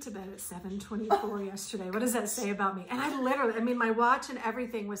 I went to bed at 7:24 yesterday. What does that say about me? And I mean, my watch and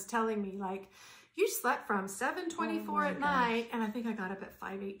everything was telling me, like, you slept from 7:24 at night, and I think I got up at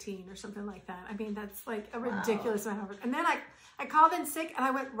 5:18 or something like that. I mean, that's like a ridiculous amount of work. And then I called in sick, and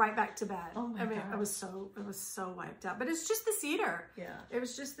I went right back to bed. I mean, I was so wiped out. But it's just the cedar. Yeah. It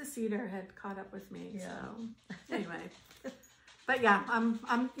was just the cedar had caught up with me. Yeah. So anyway. But yeah,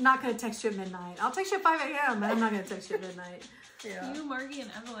 I'm not going to text you at midnight. I'll text you at 5 a.m., but I'm not going to text you at midnight. Yeah. You, Margie, and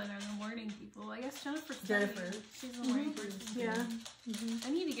Evelyn are the morning people. I guess Jennifer. She's a morning person. Yeah.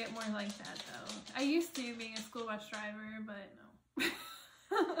 I need to get more like that, though. I used to being a school bus driver, but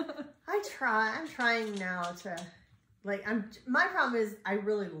no. I'm trying now to, like, my problem is I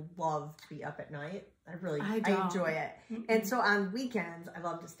really love to be up at night. I enjoy it. And so on weekends, I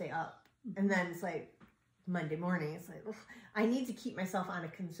love to stay up. And then it's like Monday morning, it's like, ugh, I need to keep myself on a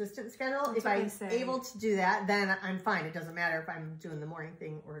consistent schedule. If I'm able to do that, then I'm fine. It doesn't matter if I'm doing the morning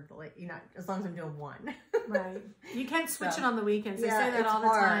thing or the late, as long as I'm doing one. Right. You can't switch it on the weekends. They say that all the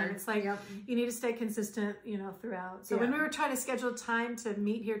time. It's like, you need to stay consistent, throughout. So when we were trying to schedule time to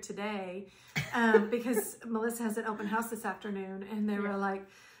meet here today, because Melissa has an open house this afternoon, and they were like,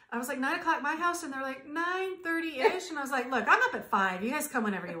 I was like, 9 o'clock my house, and they're like 9:30-ish, and I was like, look, I'm up at 5. You guys come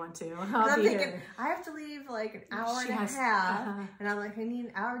whenever you want to. I'm thinking, I have to leave like an hour and a half, and I'm like, I need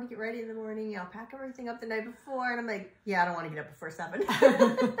an hour to get ready in the morning. I'll pack everything up the night before, and I'm like, yeah, I don't want to get up before 7.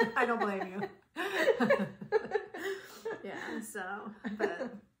 I don't blame you. Yeah, so,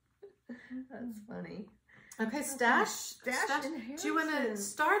 but that's funny. Okay, stash. Do you want to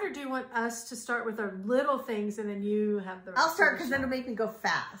start, or do you want us to start with our little things and then you have the rest? I'll start because then it'll make me go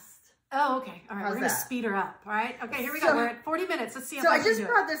fast. Oh, okay. All right. We're going to speed her up. All right. Okay, here we go. We're at 40 minutes. Let's see how I just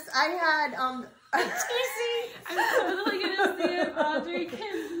brought this. I had, I'm totally going to see if Audrey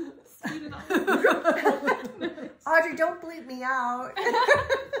can speed it up. Audrey, don't bleep me out.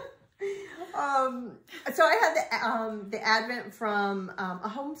 So I had the Advent from a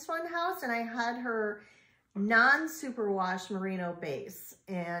Homespun house, and I had her non-superwash merino base,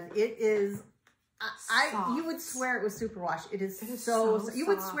 and it is, you would swear it was superwash. It is so you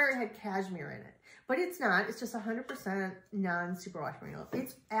would swear it had cashmere in it, but it's not. It's just 100% non-superwash merino.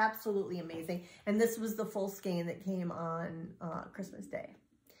 It's absolutely amazing, and this was the full skein that came on Christmas Day,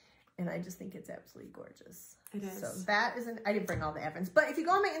 and I just think it's absolutely gorgeous. It is. So that isn't, I didn't bring all the Advents, but if you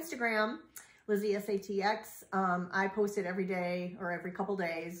go on my Instagram, Lizzie SATX, I post it every day or every couple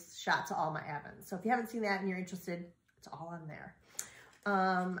days, shots of all my Advents. So if you haven't seen that and you're interested, it's all on there.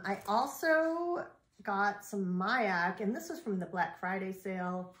 I also got some Myak, and this was from the Black Friday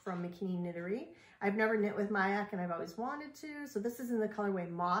sale from McKinney Knittery. I've never knit with Myak, and I've always wanted to. So this is in the colorway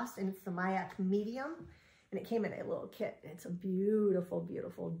Moss, and it's the Myak medium, and it came in a little kit. It's a beautiful,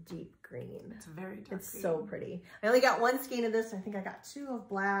 beautiful deep green. It's very dark. It's so pretty. I only got one skein of this. I think I got 2 of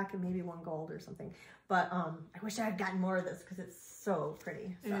black and maybe 1 gold or something. But I wish I had gotten more of this because it's so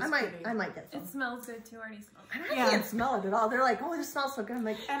pretty. So I might get some. It smells good too. I already smelled it. I can't smell it at all. They're like, oh, it smells so good. I'm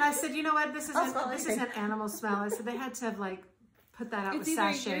like, and I said, you know what? This isn't animal smell. I said they had to have like put that out with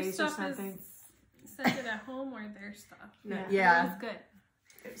sachets or something. Sent it at home or their stuff. Yeah. It was good.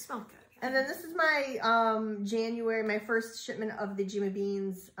 It smelled good. And then this is my January, my first shipment of the Jimmy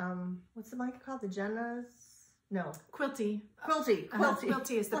Beans. What's the blanket called? The Jenna's? No. Quilty.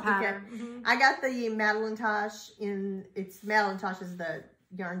 Quilty is the pattern. Mm-hmm. I got the Madtosh Madtosh is the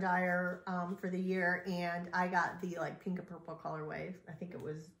yarn dyer for the year, and I got the like pink and purple colorway. I think it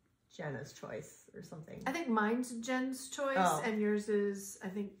was Jenna's choice or something. I think mine's Jen's choice, and yours is, I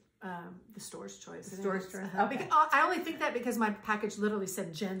think, the store's choice. The store's choice. Okay. I only think that because my package literally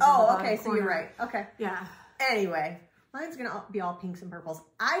said Jen's. Oh, okay. So you're right. Okay. Yeah. Anyway, mine's gonna be all pinks and purples.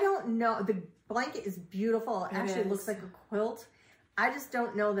 I don't know. The blanket is beautiful. It actually looks like a quilt. I just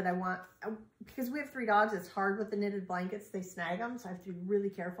don't know that I want, because we have 3 dogs. It's hard with the knitted blankets. They snag them, so I have to be really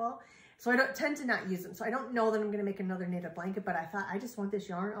careful. So I don't tend to not use them. So I don't know that I'm gonna make another knitted blanket, but I thought I just want this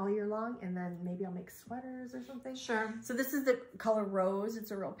yarn all year long, and then maybe I'll make sweaters or something. Sure. So this is the color Rose.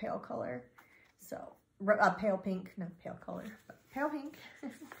 It's a real pale color. So pale pink, not pale color, but pale pink.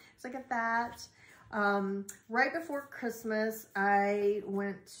 So I got that. Right before Christmas, I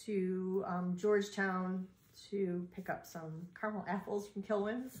went to Georgetown to pick up some caramel apples from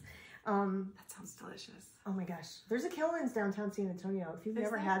Kilwins. That sounds delicious. Oh my gosh. There's a Kilwins downtown San Antonio. If you've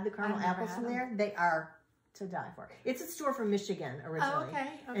never had the caramel apples from there, they are to die for. It's a store from Michigan originally. Oh, okay.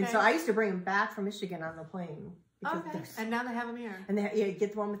 And so I used to bring them back from Michigan on the plane. Okay. And now they have them here. And you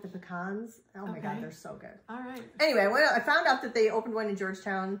get the one with the pecans. Oh my God, they're so good. All right. Anyway, I found out that they opened one in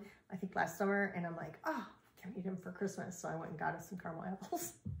Georgetown, I think last summer, and I'm like, oh, can't eat them for Christmas. So I went and got us some caramel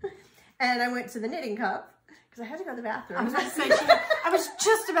apples. And I went to the Knitting Cup because I had to go to the bathroom. I was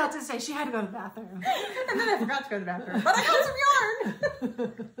just about to say she had to go to the bathroom. And then I forgot to go to the bathroom. But I got some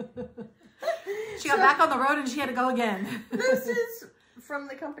yarn. She got back on the road and she had to go again. This is from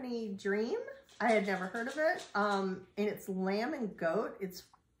the company Dream. I had never heard of it. And it's lamb and goat. It's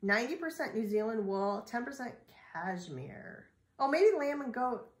 90% New Zealand wool, 10% cashmere. Oh, maybe lamb and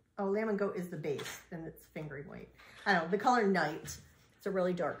goat. Oh, lamb and goat is the base, and it's fingering weight. I don't know. The color Night. It's a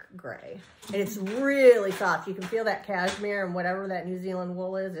really dark gray. And it's really soft. You can feel that cashmere and whatever that New Zealand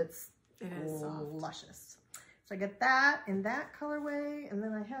wool is. It is luscious. So I get that in that colorway. And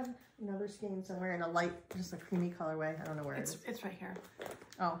then I have another skein somewhere in a light, just a creamy colorway. I don't know where it is. It's right here.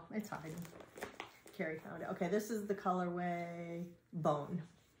 Oh, it's hiding. Carrie found it. Okay, this is the colorway Bone.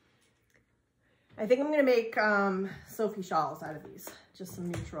 I think I'm going to make Sophie shawls out of these. Just some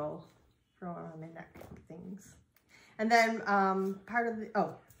neutral, throw on my neck things. And then part of the,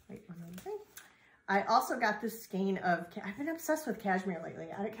 oh, wait, one other thing. I also got this skein of, I've been obsessed with cashmere lately.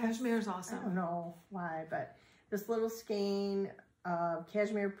 Cashmere is awesome. I don't know why, but this little skein of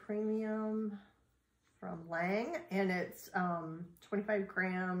cashmere premium from Lang, and it's 25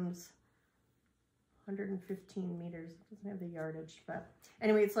 grams, 115 meters. It doesn't have the yardage, but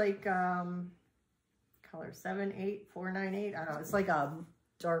anyway, it's like color 78498. I don't know. It's like a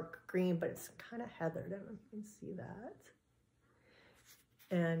dark green, but it's kind of heathered. I don't know if you can see that.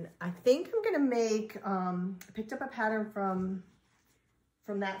 And I think I'm gonna make. I picked up a pattern from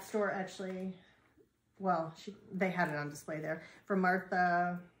that store actually. Well, they had it on display there from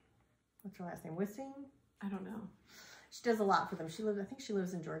Martha. What's her last name? Wissing? I don't know. She does a lot for them. I think she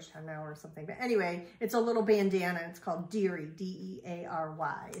lives in Georgetown now or something. But anyway, it's a little bandana. It's called Deary,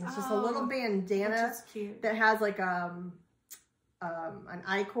 D-E-A-R-Y. And it's just a little bandana that has like an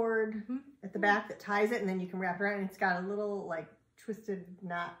I-cord at the back that ties it, and then you can wrap it around. And it's got a little like twisted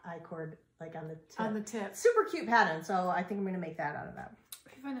knot I-cord like on the tip. On the tip. Super cute pattern. So I think I'm going to make that out of that.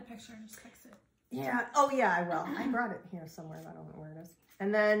 If you find a picture, just text it. Yeah. Oh, yeah, I will. I brought it here somewhere. I don't know where it is.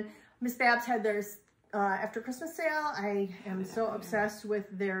 And then Miss Babs had their after Christmas sale. I am so obsessed with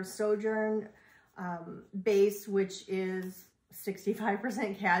their Sojourn base, which is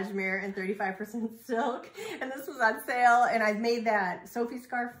 65% cashmere and 35% silk. And this was on sale. And I made that Sophie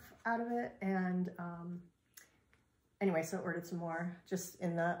scarf out of it. And anyway, so I ordered some more just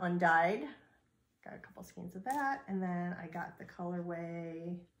in the undyed. Got a couple skeins of that. And then I got the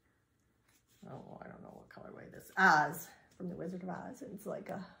colorway. Oh, I don't know what colorway this is. Oz, from the Wizard of Oz. It's like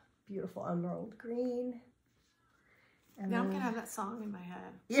a beautiful emerald green. And now I'm going to have that song in my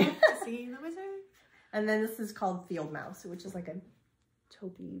head. Yeah. See the wizard? And then this is called Field Mouse, which is like a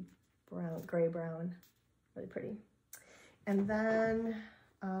taupey brown, gray brown. Really pretty. And then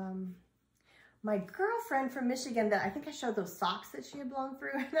my girlfriend from Michigan that I think I showed those socks that she had blown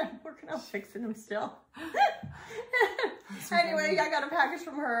through, and I'm working on fixing them still. Anyway, I got a package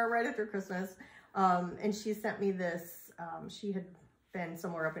from her right after Christmas. And she sent me this. She had been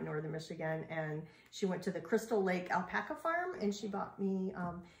somewhere up in northern Michigan, and she went to the Crystal Lake Alpaca Farm, and she bought me,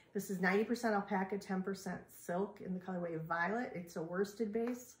 this is 90% alpaca, 10% silk in the colorway Violet. It's a worsted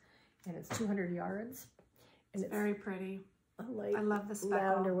base, and it's 200 yards. And it's very pretty. I love the speckle.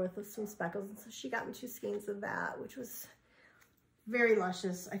 Lavender with some speckles. And so she got me 2 skeins of that, which was very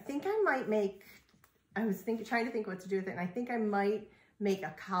luscious. I think I might make, I was trying to think what to do with it, and I think I might make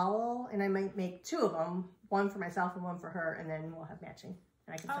a cowl, and I might make 2 of them, one for myself and one for her, and then we'll have matching.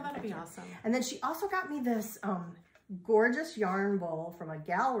 And I can that'd be awesome. And then she also got me this gorgeous yarn bowl from a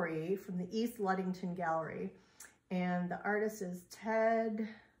gallery, from the East Ludington Gallery, and the artist is Ted,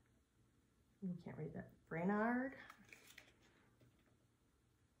 you can't read that, Brainard.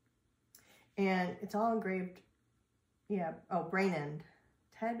 And it's all engraved, yeah, oh, Brainend,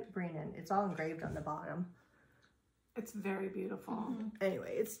 Ted Brainend. It's all engraved on the bottom. It's very beautiful.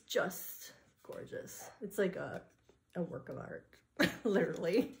 Anyway, it's just gorgeous. It's like a work of art,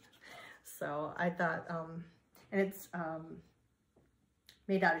 literally. So I thought, and it's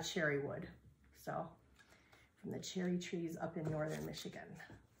made out of cherry wood. So from the cherry trees up in northern Michigan.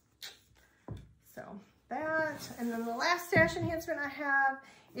 So that, and then the last stash enhancement I have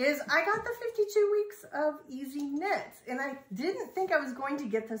is I got the 52 weeks of easy knits, and I didn't think I was going to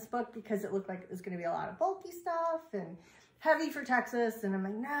get this book because it looked like it was going to be a lot of bulky stuff and heavy for Texas, and I'm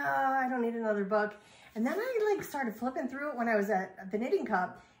like, no, I don't need another book. And then I like started flipping through it when I was at the Knitting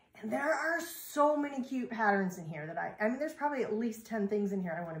Cup, and there are so many cute patterns in here that I mean, there's probably at least 10 things in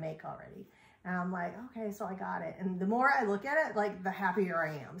here I want to make already. And I'm like, okay, so I got it. And the more I look at it, like the happier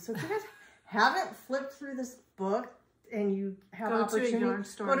I am. So if you guys haven't flipped through this book, and you have go opportunity, to a yarn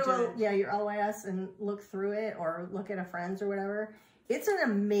store, go to your LYS and look through it, or look at a friend's or whatever. It's an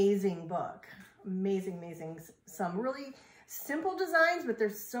amazing book. Amazing, amazing. Some really simple designs, but they're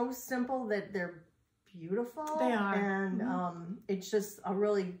so simple that they're beautiful. They are. And it's just a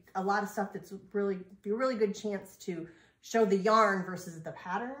lot of stuff that's really be a really good chance to show the yarn versus the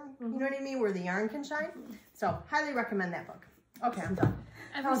pattern. You know what I mean? Where the yarn can shine. So highly recommend that book. Okay, I'm done.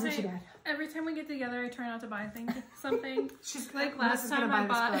 Every time we get together, I try not to buy something. She's like last time I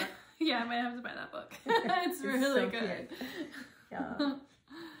bought. Yeah, I might have to buy that book. It's really so good. Yeah. So.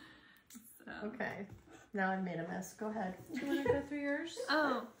 Okay. Now I've made a mess. Go ahead. Do you want to go through yours?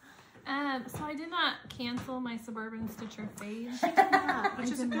 Oh. So I did not cancel my Suburban Stitcher fade.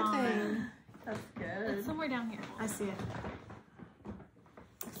 Which is a good thing. That's good. It's somewhere down here. I see it.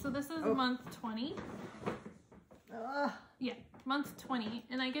 So this is month 20. Yeah, month 20.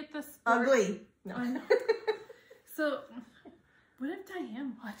 And I get this. Ugly. No. So, what if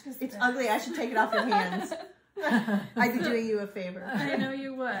Diane watches It's ugly. I should take it off your hands. I'd be doing you a favor. I know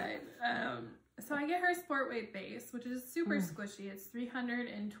you would. So I get her sport weight base, which is super squishy. It's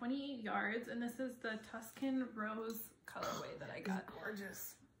 320 yards, and this is the Tuscan Rose colorway that I got.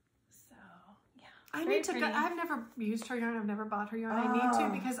 Gorgeous. So yeah, I need to. I've never used her yarn. I've never bought her yarn. I need to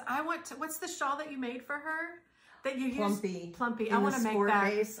because I want to. What's the shawl that you made for her? That you use? Plumpy. I want to make that.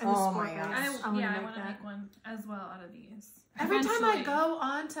 Base. Oh my gosh. I want to make one as well out of these. Every time I go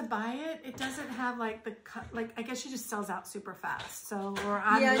on to buy it, it doesn't have like the cut. Like I guess she just sells out super fast. So or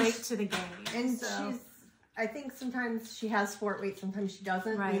I'm late to the game. And so. I think sometimes she has sport weight, sometimes she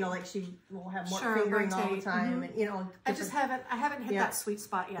doesn't. Right. You know, like she will have more fingering all the time, and you know. I haven't hit that sweet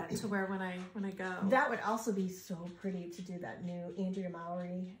spot yet to where when I go. That would also be so pretty to do that new Andrea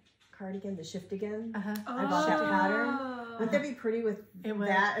Mowry cardigan, the Shift Again. I love that pattern. Wouldn't that be pretty with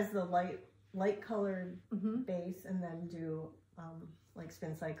that as the light colored base, and then do like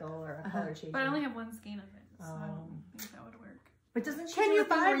spin cycle or a color change? But I only have one skein of it, so I don't think that would work. But doesn't she Can you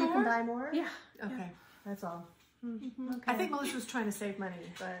buy more? You can buy more? Yeah. Okay. Yeah. That's all. Okay. I think Melissa was trying to save money,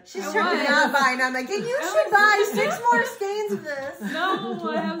 but she's certainly not buying. I'm like, hey, you should buy 6 more skeins of this. No,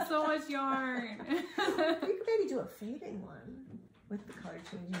 I have so much yarn. You could maybe do a fading one with the color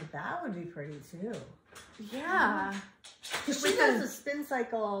changing. That would be pretty too. Yeah. Because she does a spin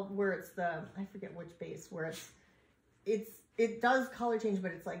cycle where it's the, I forget which base, where it does color change, but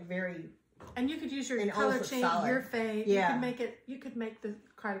it's like very. And you could use your color change, your fade. Yeah. You could make the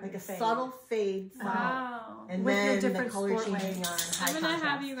cardigan like a fade. subtle fade. Wow. And with then different the color changing on high I'm gonna contrast.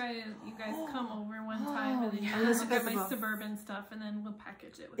 have you guys come over one time, and then you can look at my suburban stuff, and then we'll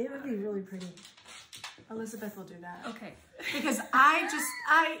package it with it would be really pretty. Elizabeth will do that. Okay. Because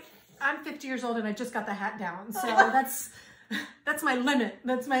I'm 50 years old and I just got the hat down, so that's my limit.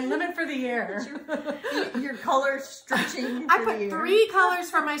 That's my limit for the year. Your color stretching. I put 3 colors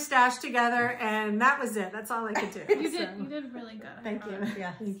from my stash together, and that was it. That's all I could do. You did really good. Thank you.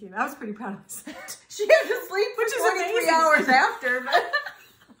 Yeah, thank you. I was pretty proud of myself. She had to sleep for 23 hours after, but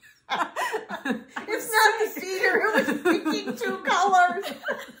it's not to see her who was picking 2 colors.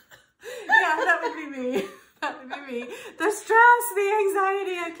 Yeah, that would be me. That would be me. The stress, the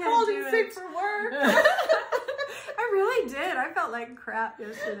anxiety, I can't do it. Sick for work. I really did. I felt like crap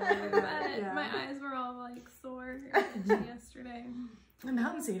yesterday. But my eyes were all like sore yesterday. The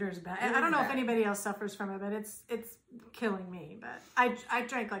mountain cedar is bad. I don't know if anybody else suffers from it, but it's killing me. But I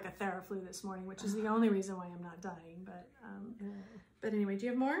drank like a Theraflu this morning, which is the only reason why I'm not dying. But anyway, do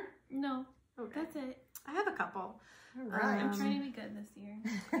you have more? No. Okay. That's it. I have a couple. All right. I'm trying to be good this year.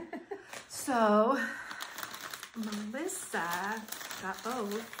 So Melissa got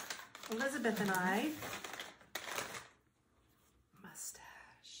both. Elizabeth and I.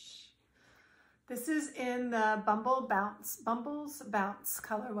 Mustache. This is in the Bumbles Bounce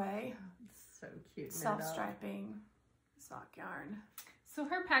colorway. So cute. Self-striping sock yarn. So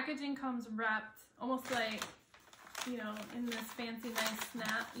her packaging comes wrapped almost like, you know, in this fancy nice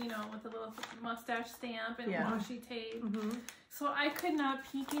snap, you know, with a little mustache stamp and washi tape. So I could not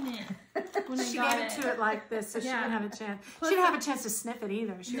peek in it when I got it. She gave it to it like this, so she didn't have a chance. She didn't have a chance to sniff it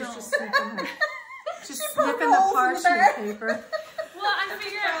either. She was just sniffing sniffing the parchment paper. Well, I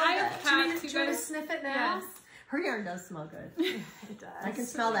figured I have cats. You guys sniff it now? Yes. Her yarn does smell good. It does. I can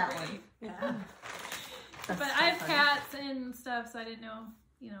smell that one. Yeah. But I have cats and stuff, so I didn't know,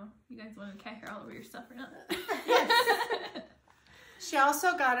 you know, you guys wanted cat hair all over your stuff or not. She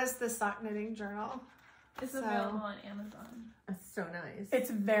also got us the sock knitting journal. It's available on Amazon. That's so nice.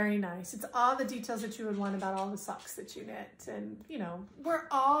 It's very nice. It's all the details that you would want about all the socks that you knit. And, you know, we're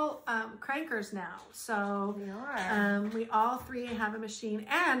all crankers now. So we are. We all 3 have a machine.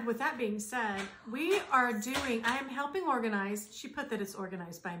 And with that being said, we are doing, I am helping organize. She put that it's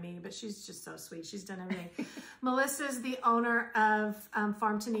organized by me, but she's just so sweet. She's done everything. Melissa's the owner of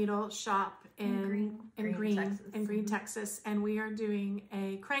Farm to Needle shop in Green, Texas. And we are doing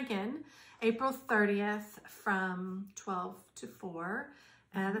a crank-in April 30th from 12 to 4.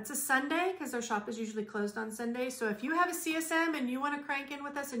 That's a Sunday because our shop is usually closed on Sunday. So if you have a CSM and you want to crank in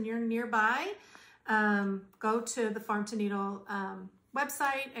with us and you're nearby, go to the Farm to Needle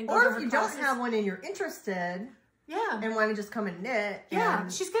website and go to her Or if you don't have one and you're interested, and want to just come and knit. Yeah,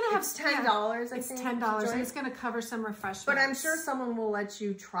 she's going to have $10, I think. It's $10 and it's going to cover some refreshments. But I'm sure someone will let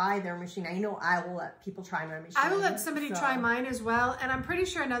you try their machine. I know I will let people try my machine. I will let somebody try mine as well. And I'm pretty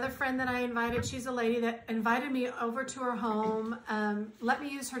sure another friend that I invited, she's a lady that invited me over to her home, let me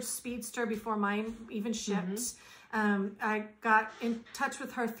use her Speedster before mine even shipped. I got in touch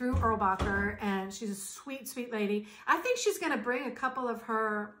with her through Erlbacher, and she's a sweet, sweet lady. I think she's going to bring a couple of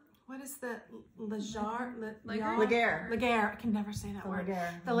her... What is the Laguerre? I can never say that word.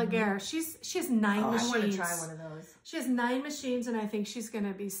 The Laguerre. She has 9 machines. I want to try one of those. She has 9 machines, and I think she's not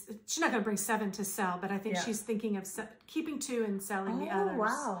going to bring 7 to sell, but I think she's thinking of keeping 2 and selling the others.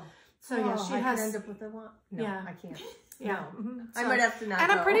 Wow. So yeah, she has. I can end up with one. No, I can't. Yeah, I might have to not. And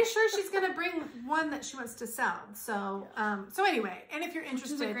I'm pretty sure she's going to bring one that she wants to sell. So, so anyway, and if you're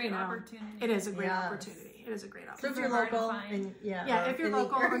interested, it's a great opportunity. It is a great opportunity. It is a great opportunity. So if you're local, and if you're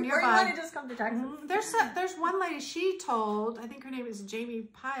local or nearby, or you want to just come to Texas. There's one lady. She told, I think her name is Jamie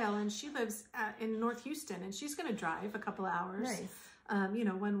Pyle, and she lives in North Houston, and she's going to drive a couple of hours. Nice. you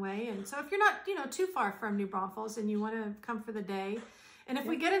know, one way. And so if you're not, you know, too far from New Braunfels and you want to come for the day, and if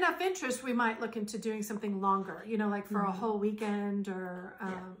we get enough interest, we might look into doing something longer, you know, like for a whole weekend or,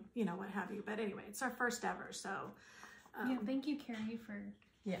 you know, what have you. But anyway, it's our first ever. So, yeah, thank you, Carrie, for...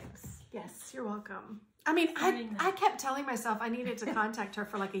 Yes, you're welcome. I mean, I kept telling myself I needed to contact her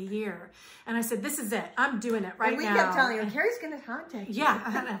for like a year. And I said, this is it. I'm doing it right now. And we kept telling her, Carrie's going to contact you.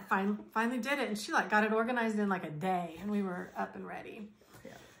 Yeah, I finally did it. And she like got it organized in like a day. And we were up and ready.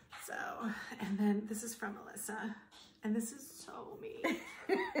 Yeah. So, and then this is from Melissa. And this is so me.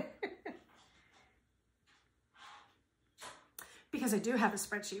 Because I do have a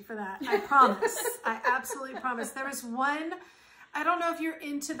spreadsheet for that. I promise. I absolutely promise. There was one, I don't know if you're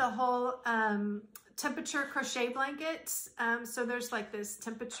into the whole temperature crochet blankets. So there's like this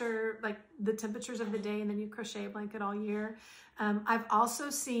temperature, like the temperatures of the day, and then you crochet a blanket all year. I've also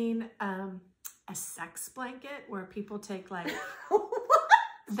seen a sex blanket where people take like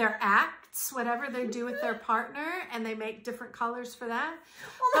their acts, whatever they do with their partner, and they make different colors for that.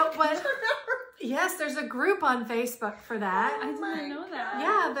 But what... Yes, there's a group on Facebook for that. I didn't know that.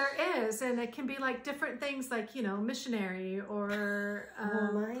 Yeah, there is. And it can be like different things like, you know, missionary or,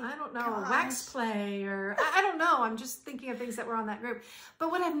 I don't know, wax play or, I don't know. I'm just thinking of things that were on that group.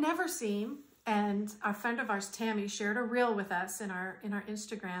 But what I've never seen, and our friend of ours, Tammy, shared a reel with us in our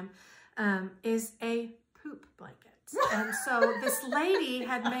Instagram, is a poop blanket. And so this lady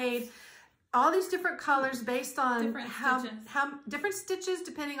had made all these different colors based on different stitches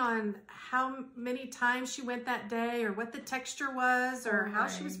depending on how many times she went that day or what the texture was or how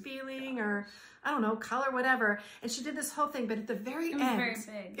she was feeling or I don't know, color, whatever. And she did this whole thing, but at the very end, very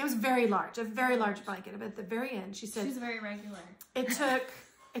big. It was very large, a very large blanket. But at the very end, she said, she's very regular.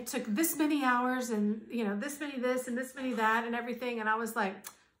 It took this many hours and, you know, this many this and this many that and everything. And I was like,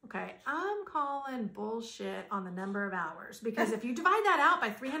 okay, I'm calling bullshit on the number of hours because if you divide that out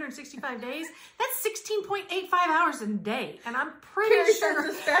by 365 days, that's 16.85 hours a day. And I'm pretty sure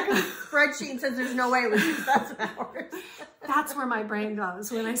this back of the spreadsheet says there's no way it was 6,000 hours. That's where my brain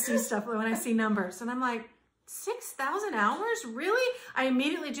goes when I see stuff, when I see numbers. And I'm like, 6,000 hours? Really? I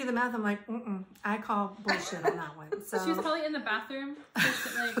immediately do the math. I'm like, I call bullshit on that one. So she was probably in the bathroom.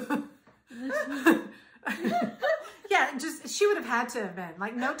 Yeah, just she would have had to have been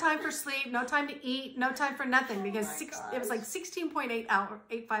like no time for sleep, no time to eat, no time for nothing because it was like 16.85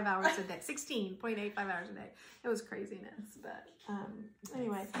 hours a day, 16.85 hours a day. It was craziness, but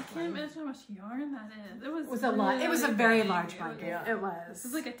anyway. I can't imagine how much yarn that is. It was a lot. It was a very large blanket. Yeah. It was. It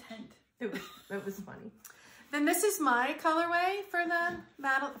was like a tent. It was funny. Then this is my colorway for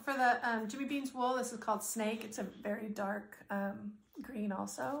the Jimmy Bean's wool. This is called Snake. It's a very dark green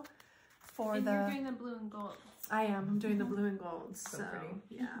also. And you're doing the blue and gold. I am. I'm doing the blue and gold. So pretty.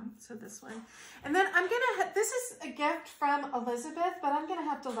 Yeah. So this one. And then I'm going to, this is a gift from Elizabeth, but I'm going to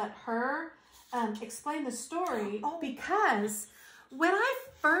have to let her explain the story because when I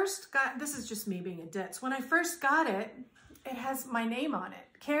first got, this is just me being a ditz. When I first got it, it has my name on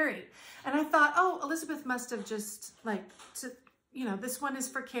it, Carrie. And I thought, oh, Elizabeth must have just like, you know, this one is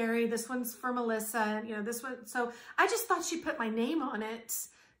for Carrie. This one's for Melissa. And, you know, this one. So I just thought she put my name on it.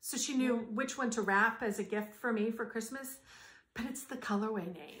 So she knew which one to wrap as a gift for me for Christmas, but it's the colorway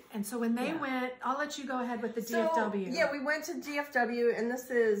name. And so when they went, I'll let you go ahead with the DFW. Yeah, we went to DFW, and this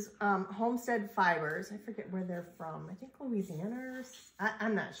is Homestead Fibers. I forget where they're from. I think Louisiana or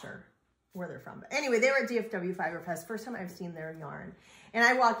I'm not sure where they're from. But anyway, they were at DFW Fiber Fest. First time I've seen their yarn. And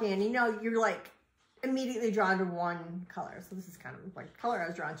I walk in, you know, you're like immediately drawn to one color. So this is kind of like the color I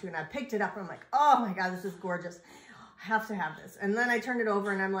was drawn to. And I picked it up, and I'm like, oh my God, this is gorgeous. Have to have this. And then I turned it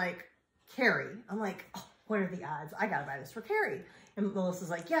over and I'm like, Carrie. I'm like, oh, what are the odds? I gotta buy this for Carrie. And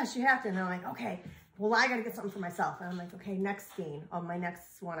Melissa's like, yes, you have to. And I'm like, okay, well, I gotta get something for myself. And I'm like, okay, next skein. Oh, my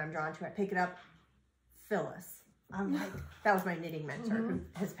next one I'm drawn to. I pick it up, Phyllis. I'm like, that was my knitting mentor who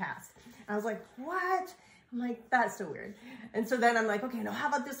has passed. And I was like, what? I'm like, that's so weird. And so then I'm like, okay, no, how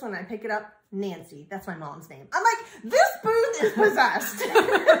about this one? I pick it up, Nancy. That's my mom's name. I'm like, this booth is possessed.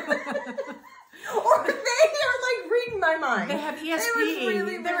 Or they are like reading my mind. They have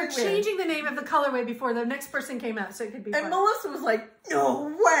ESP. They were changing the name of the colorway before the next person came out, so it could be fun. And Melissa was like, no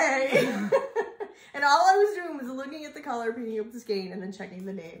way. And all I was doing was looking at the color, picking up the skein, and then checking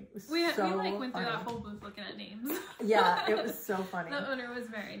the name. It was we like went through that whole booth looking at names. Yeah, it was so funny. The owner was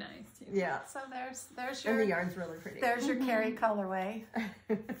very nice too. Yeah. So there's your. And the yarn's really pretty. There's your Carrie colorway.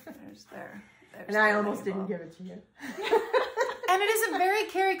 There's and I almost didn't give it to you. And it is a very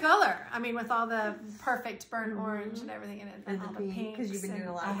Carrie color. I mean, with all the perfect burnt orange and everything in it, and all the pink. Because you've been doing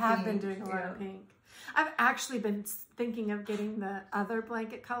a lot of pink. I have been doing a lot of pink. I've actually been thinking of getting the other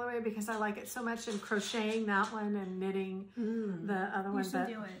blanket colorway because I like it so much, and crocheting that one and knitting the other one. You should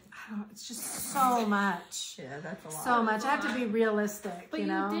do it. It's just so much. Yeah, that's a lot. So much. I have to be realistic, but you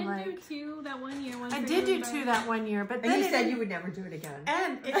know. But you did like, do 2 that one year. I did do 2 that one year, but then you said you would never do it again.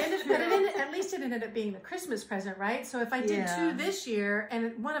 And it ended, but it ended, at least it ended up being the Christmas present, right? So if I did 2 this year,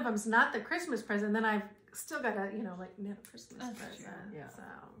 and one of them's not the Christmas present, then I've still got to, you know, like knit a Christmas present. True. Yeah. So,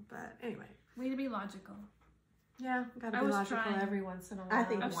 but anyway. Way to be logical. Yeah, got to be logical every once in a while. I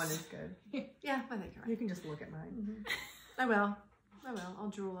think one is good. Yeah, I think you're right. You can just look at mine. Mm-hmm. I will. I'll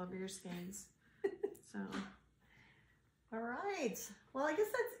drool over your skeins. So. All right. Well, I guess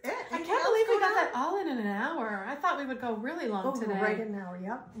that's it. I can't believe we got that all in an hour. I thought we would go really long today. Right in an hour.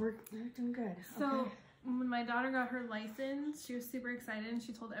 Yep. We're doing good. So when my daughter got her license, she was super excited and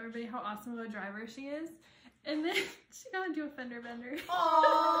she told everybody how awesome of a driver she is. And then she got into a fender bender.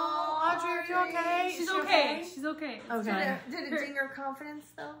 Oh, Audrey, are you okay? She's okay. She's okay. Okay. Did it ding her confidence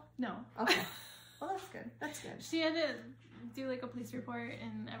though? No. Okay. Well, that's good. That's good. She had to do like a police report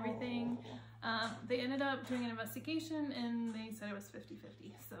and everything. They ended up doing an investigation and they said it was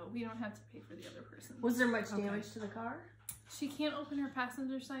 50-50. So we don't have to pay for the other person. Was there much damage to the car? She can't open her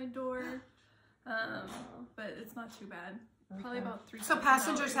passenger side door. But it's not too bad. Probably about 3. So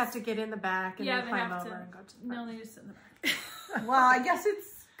passengers have to get in the back and then climb over and go to the front. No, they just sit in the back. Well, I guess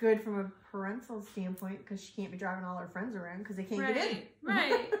it's good from a parental standpoint because she can't be driving all her friends around because they can't get in.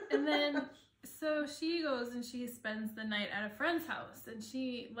 Right. And then, so she goes and she spends the night at a friend's house and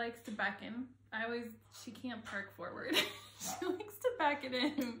she likes to back in. She can't park forward. She likes to back it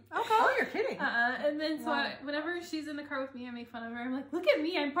in. Okay. Oh, you're kidding. And then so whenever she's in the car with me, I make fun of her. I'm like, look at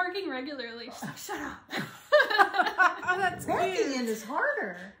me, I'm parking regularly. She's like, shut up. Oh, that's backing in is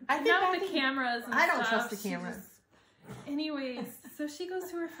harder. I think now with the cameras and I don't trust the cameras. Anyways, so she goes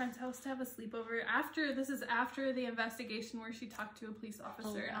to her friend's house to have a sleepover. This is after the investigation where she talked to a police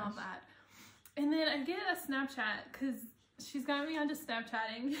officer and all that. And then I get a Snapchat because she's got me onto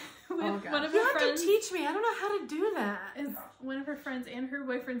Snapchatting with one of her friends. You have to teach me. I don't know how to do that. One of her friends and her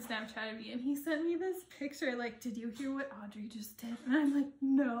boyfriend Snapchatted me, and he sent me this picture. Like, did you hear what Audrey just did? And I'm like,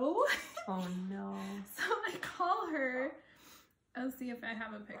 no. Oh no. So I call her. I'll see if I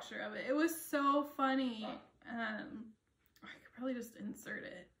have a picture of it. It was so funny. I could probably just insert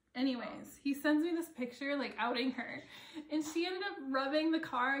it. Anyways, he sends me this picture, like, outing her. And she ended up rubbing the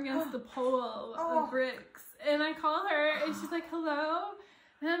car against the pole of bricks. And I call her, and she's like, hello?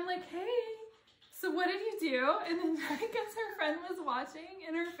 And I'm like, hey, so what did you do? And then I guess her friend was watching,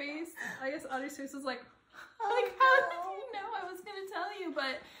 and her face, I guess Audrey's face was like, how did you know I was going to tell you?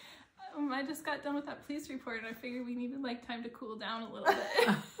 But I just got done with that police report, and I figured we needed, like, time to cool down a little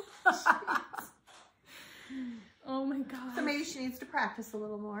bit. Oh my god. So maybe she needs to practice a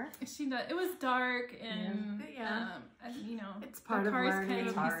little more. She does. It was dark and you know, it's part of learning. Kind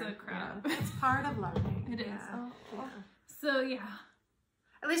of a piece of crap. Yeah. It's part of learning. It is. Yeah. So yeah.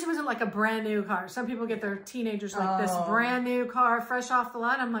 At least it wasn't like a brand new car. Some people get their teenagers like this brand new car fresh off the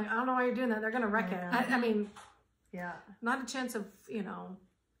lot. I'm like, I don't know why you're doing that. They're gonna wreck it. I mean, not a chance of, you know,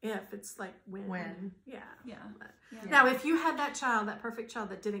 if it's like when. Yeah. Now, if you had that child, that perfect child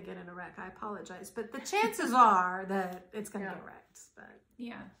that didn't get in a wreck, I apologize. But the chances are that it's going to get wrecked. But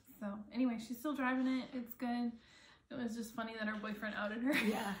yeah. So anyway, she's still driving it. It's good. It was just funny that her boyfriend outed her.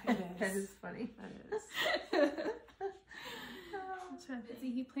 Yeah, it is. That is funny. That is.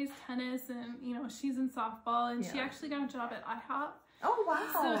 He plays tennis and, you know, she's in softball and she actually got a job at IHOP. Oh, wow.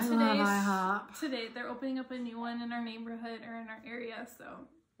 So I love IHOP. Today they're opening up a new one in our neighborhood or in our area. So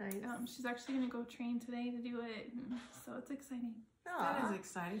nice. She's actually going to go train today to do it. So it's exciting. That is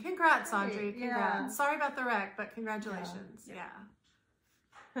exciting. Congrats, Audrey. Congrats. Yeah. Sorry about the wreck, but congratulations. Yeah.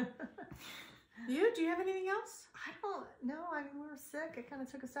 Do you have anything else? I don't know. I mean, we were sick. It kind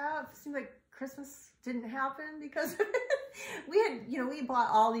of took us out. It seemed like Christmas didn't happen because we bought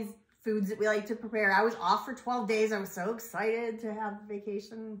all these foods that we like to prepare. I was off for 12 days. I was so excited to have a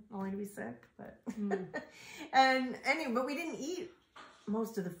vacation only to be sick. But but we didn't eat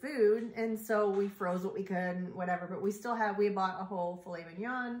most of the food, and so we froze what we could and whatever, but we bought a whole filet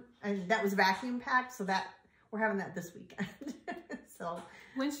mignon, and that was vacuum packed, so that we're having that this weekend. So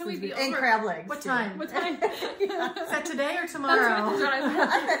when should we be over? And crab legs. What time? What time? Is that today or tomorrow?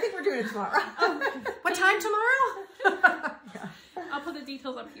 I think we're doing it tomorrow. What time tomorrow? I'll put the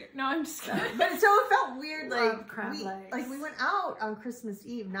details up here. No, I'm just kidding. But so it felt weird, like we went out on Christmas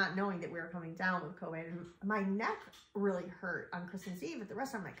Eve not knowing that we were coming down with COVID, and my neck really hurt on Christmas Eve at the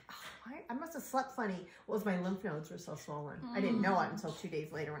restaurant. I'm like, I must have slept funny. Well, my lymph nodes were so swollen. I didn't know it until 2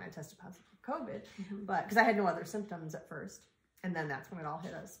 days later when I tested positive for COVID, but because I had no other symptoms at first. and then that's when it all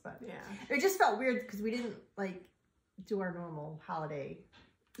hit us. But yeah, it just felt weird because we didn't like do our normal holiday.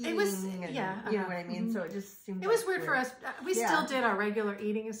 It was, and, yeah, you know what I mean. So it just seemed. It was weird for us. We still did our regular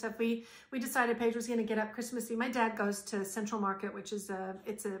eating and stuff. We decided Paige was going to get up Christmas Eve. My dad goes to Central Market, which is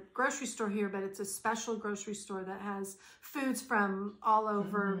it's a grocery store here, but it's a special grocery store that has foods from all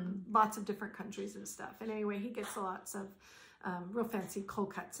over lots of different countries and stuff. And anyway, he gets lots of real fancy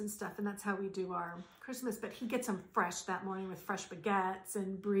cold cuts and stuff, and that's how we do our Christmas. But he gets them fresh that morning with fresh baguettes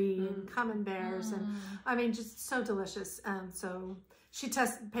and brie and camemberts, and I mean, just so delicious. So.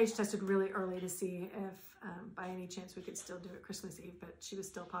 Paige tested really early to see if by any chance we could still do it Christmas Eve, but she was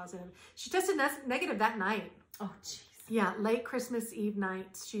still positive. She tested negative that night. Oh, jeez. Yeah, late Christmas Eve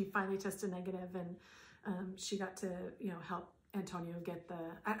night, she finally tested negative, and she got to, help Antonio get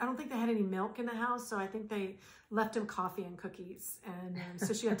I don't think they had any milk in the house, so I think they left him coffee and cookies, and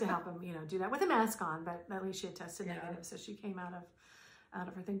so she got to help him, do that with a mask on, but at least she had tested negative, so she came out of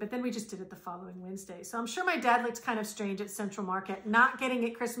her thing. But then we just did it the following Wednesday. So I'm sure my dad looked kind of strange at Central Market, not getting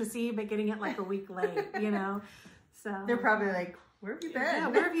it Christmas Eve, but getting it like a week late, So they're probably like, where have you been? Yeah,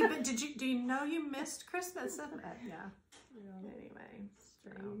 where have you been? Do you know you missed Christmas? Yeah. Anyway,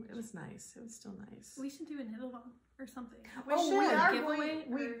 so it was nice. It was still nice. We should do a knit-along or something. We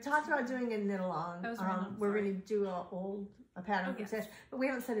talked about doing a knit-along. We're going to do a pattern for Sash, but we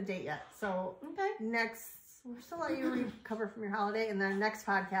haven't set a date yet. So we'll still let you recover from your holiday, and then next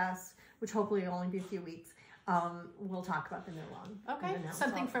podcast, which hopefully will only be a few weeks, we'll talk about the knit-along. Okay,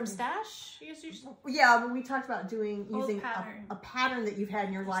 something from Stash? Yeah, but we talked about using a pattern that you've had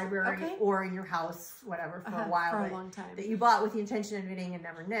in your library or in your house, whatever, for a while. For a long time. That you bought with the intention of knitting and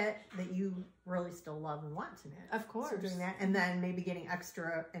never knit, that you really still love and want to knit. Of course. So doing that, and then maybe getting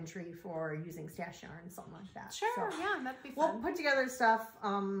extra entry for using stash yarn, something like that. Sure, so yeah, that'd be fun. We'll put together stuff,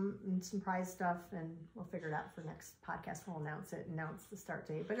 and some prize stuff, and we'll figure it out for next podcast. We'll announce the start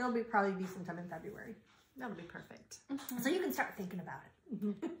date, but it'll probably be sometime in February. That'll be perfect. So you can start thinking about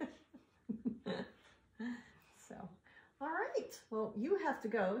it. So, all right. Well, you have to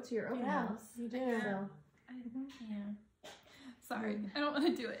go to your open house. You do. So. Sorry, I don't want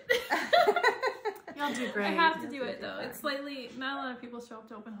to do it. You'll do great. I have to do it though. It's slightly, not a lot of people show up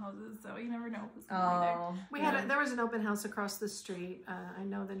to open houses, so you never know who's going to be there. There was an open house across the street. I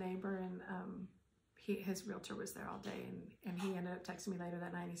know the neighbor, and his realtor was there all day, and he ended up texting me later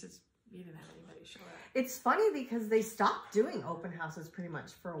that night. He says, you didn't have anybody show up. It's funny because they stopped doing open houses pretty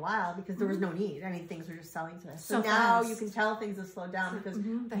much for a while because there was no need. I mean, things were just selling to us. So now you can tell things have slowed down because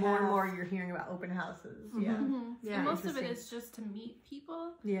more and more you're hearing about open houses. Yeah. And most of it is just to meet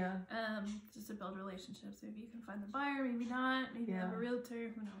people. Yeah. Just to build relationships. Maybe you can find the buyer, maybe not. Maybe you have a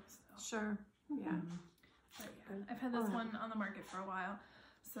realtor. Who knows? So. Sure. Yeah. But I've had this one on the market for a while.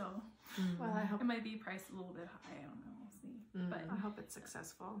 So I hope it might be priced a little bit high. I don't know. We'll see. But I hope it's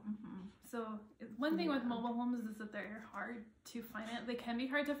successful. So one thing with mobile homes is that they're hard to finance. They can be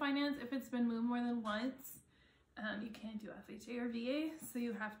hard to finance if it's been moved more than once. You can't do FHA or VA, so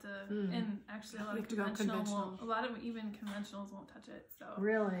you have to. And actually, a lot of even conventionals won't touch it. So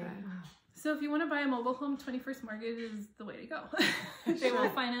really. So if you want to buy a mobile home, 21st Mortgage is the way to go. They will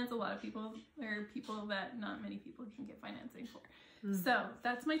finance a lot of people, or people that not many people can get financing for. So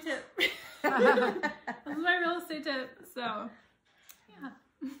that's my tip. This is my real estate tip. So, yeah.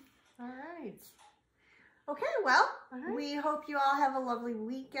 All right. Okay, well, we hope you all have a lovely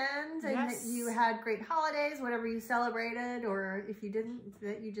weekend and that you had great holidays, whatever you celebrated, or if you didn't,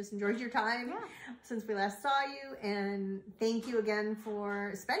 that you just enjoyed your time since we last saw you. And thank you again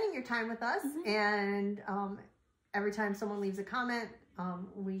for spending your time with us. And every time someone leaves a comment,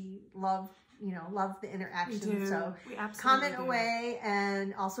 we love the interaction. So comment away.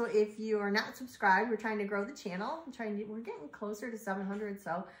 And also, if you are not subscribed, we're trying to grow the channel. We're getting closer to 700.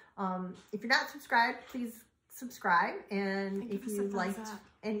 So if you're not subscribed, please subscribe. And if you liked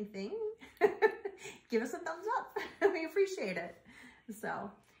anything, give us a thumbs up. We appreciate it.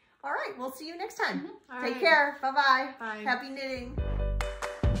 So, all right, we'll see you next time. Take care. Bye-bye. Bye. Happy knitting.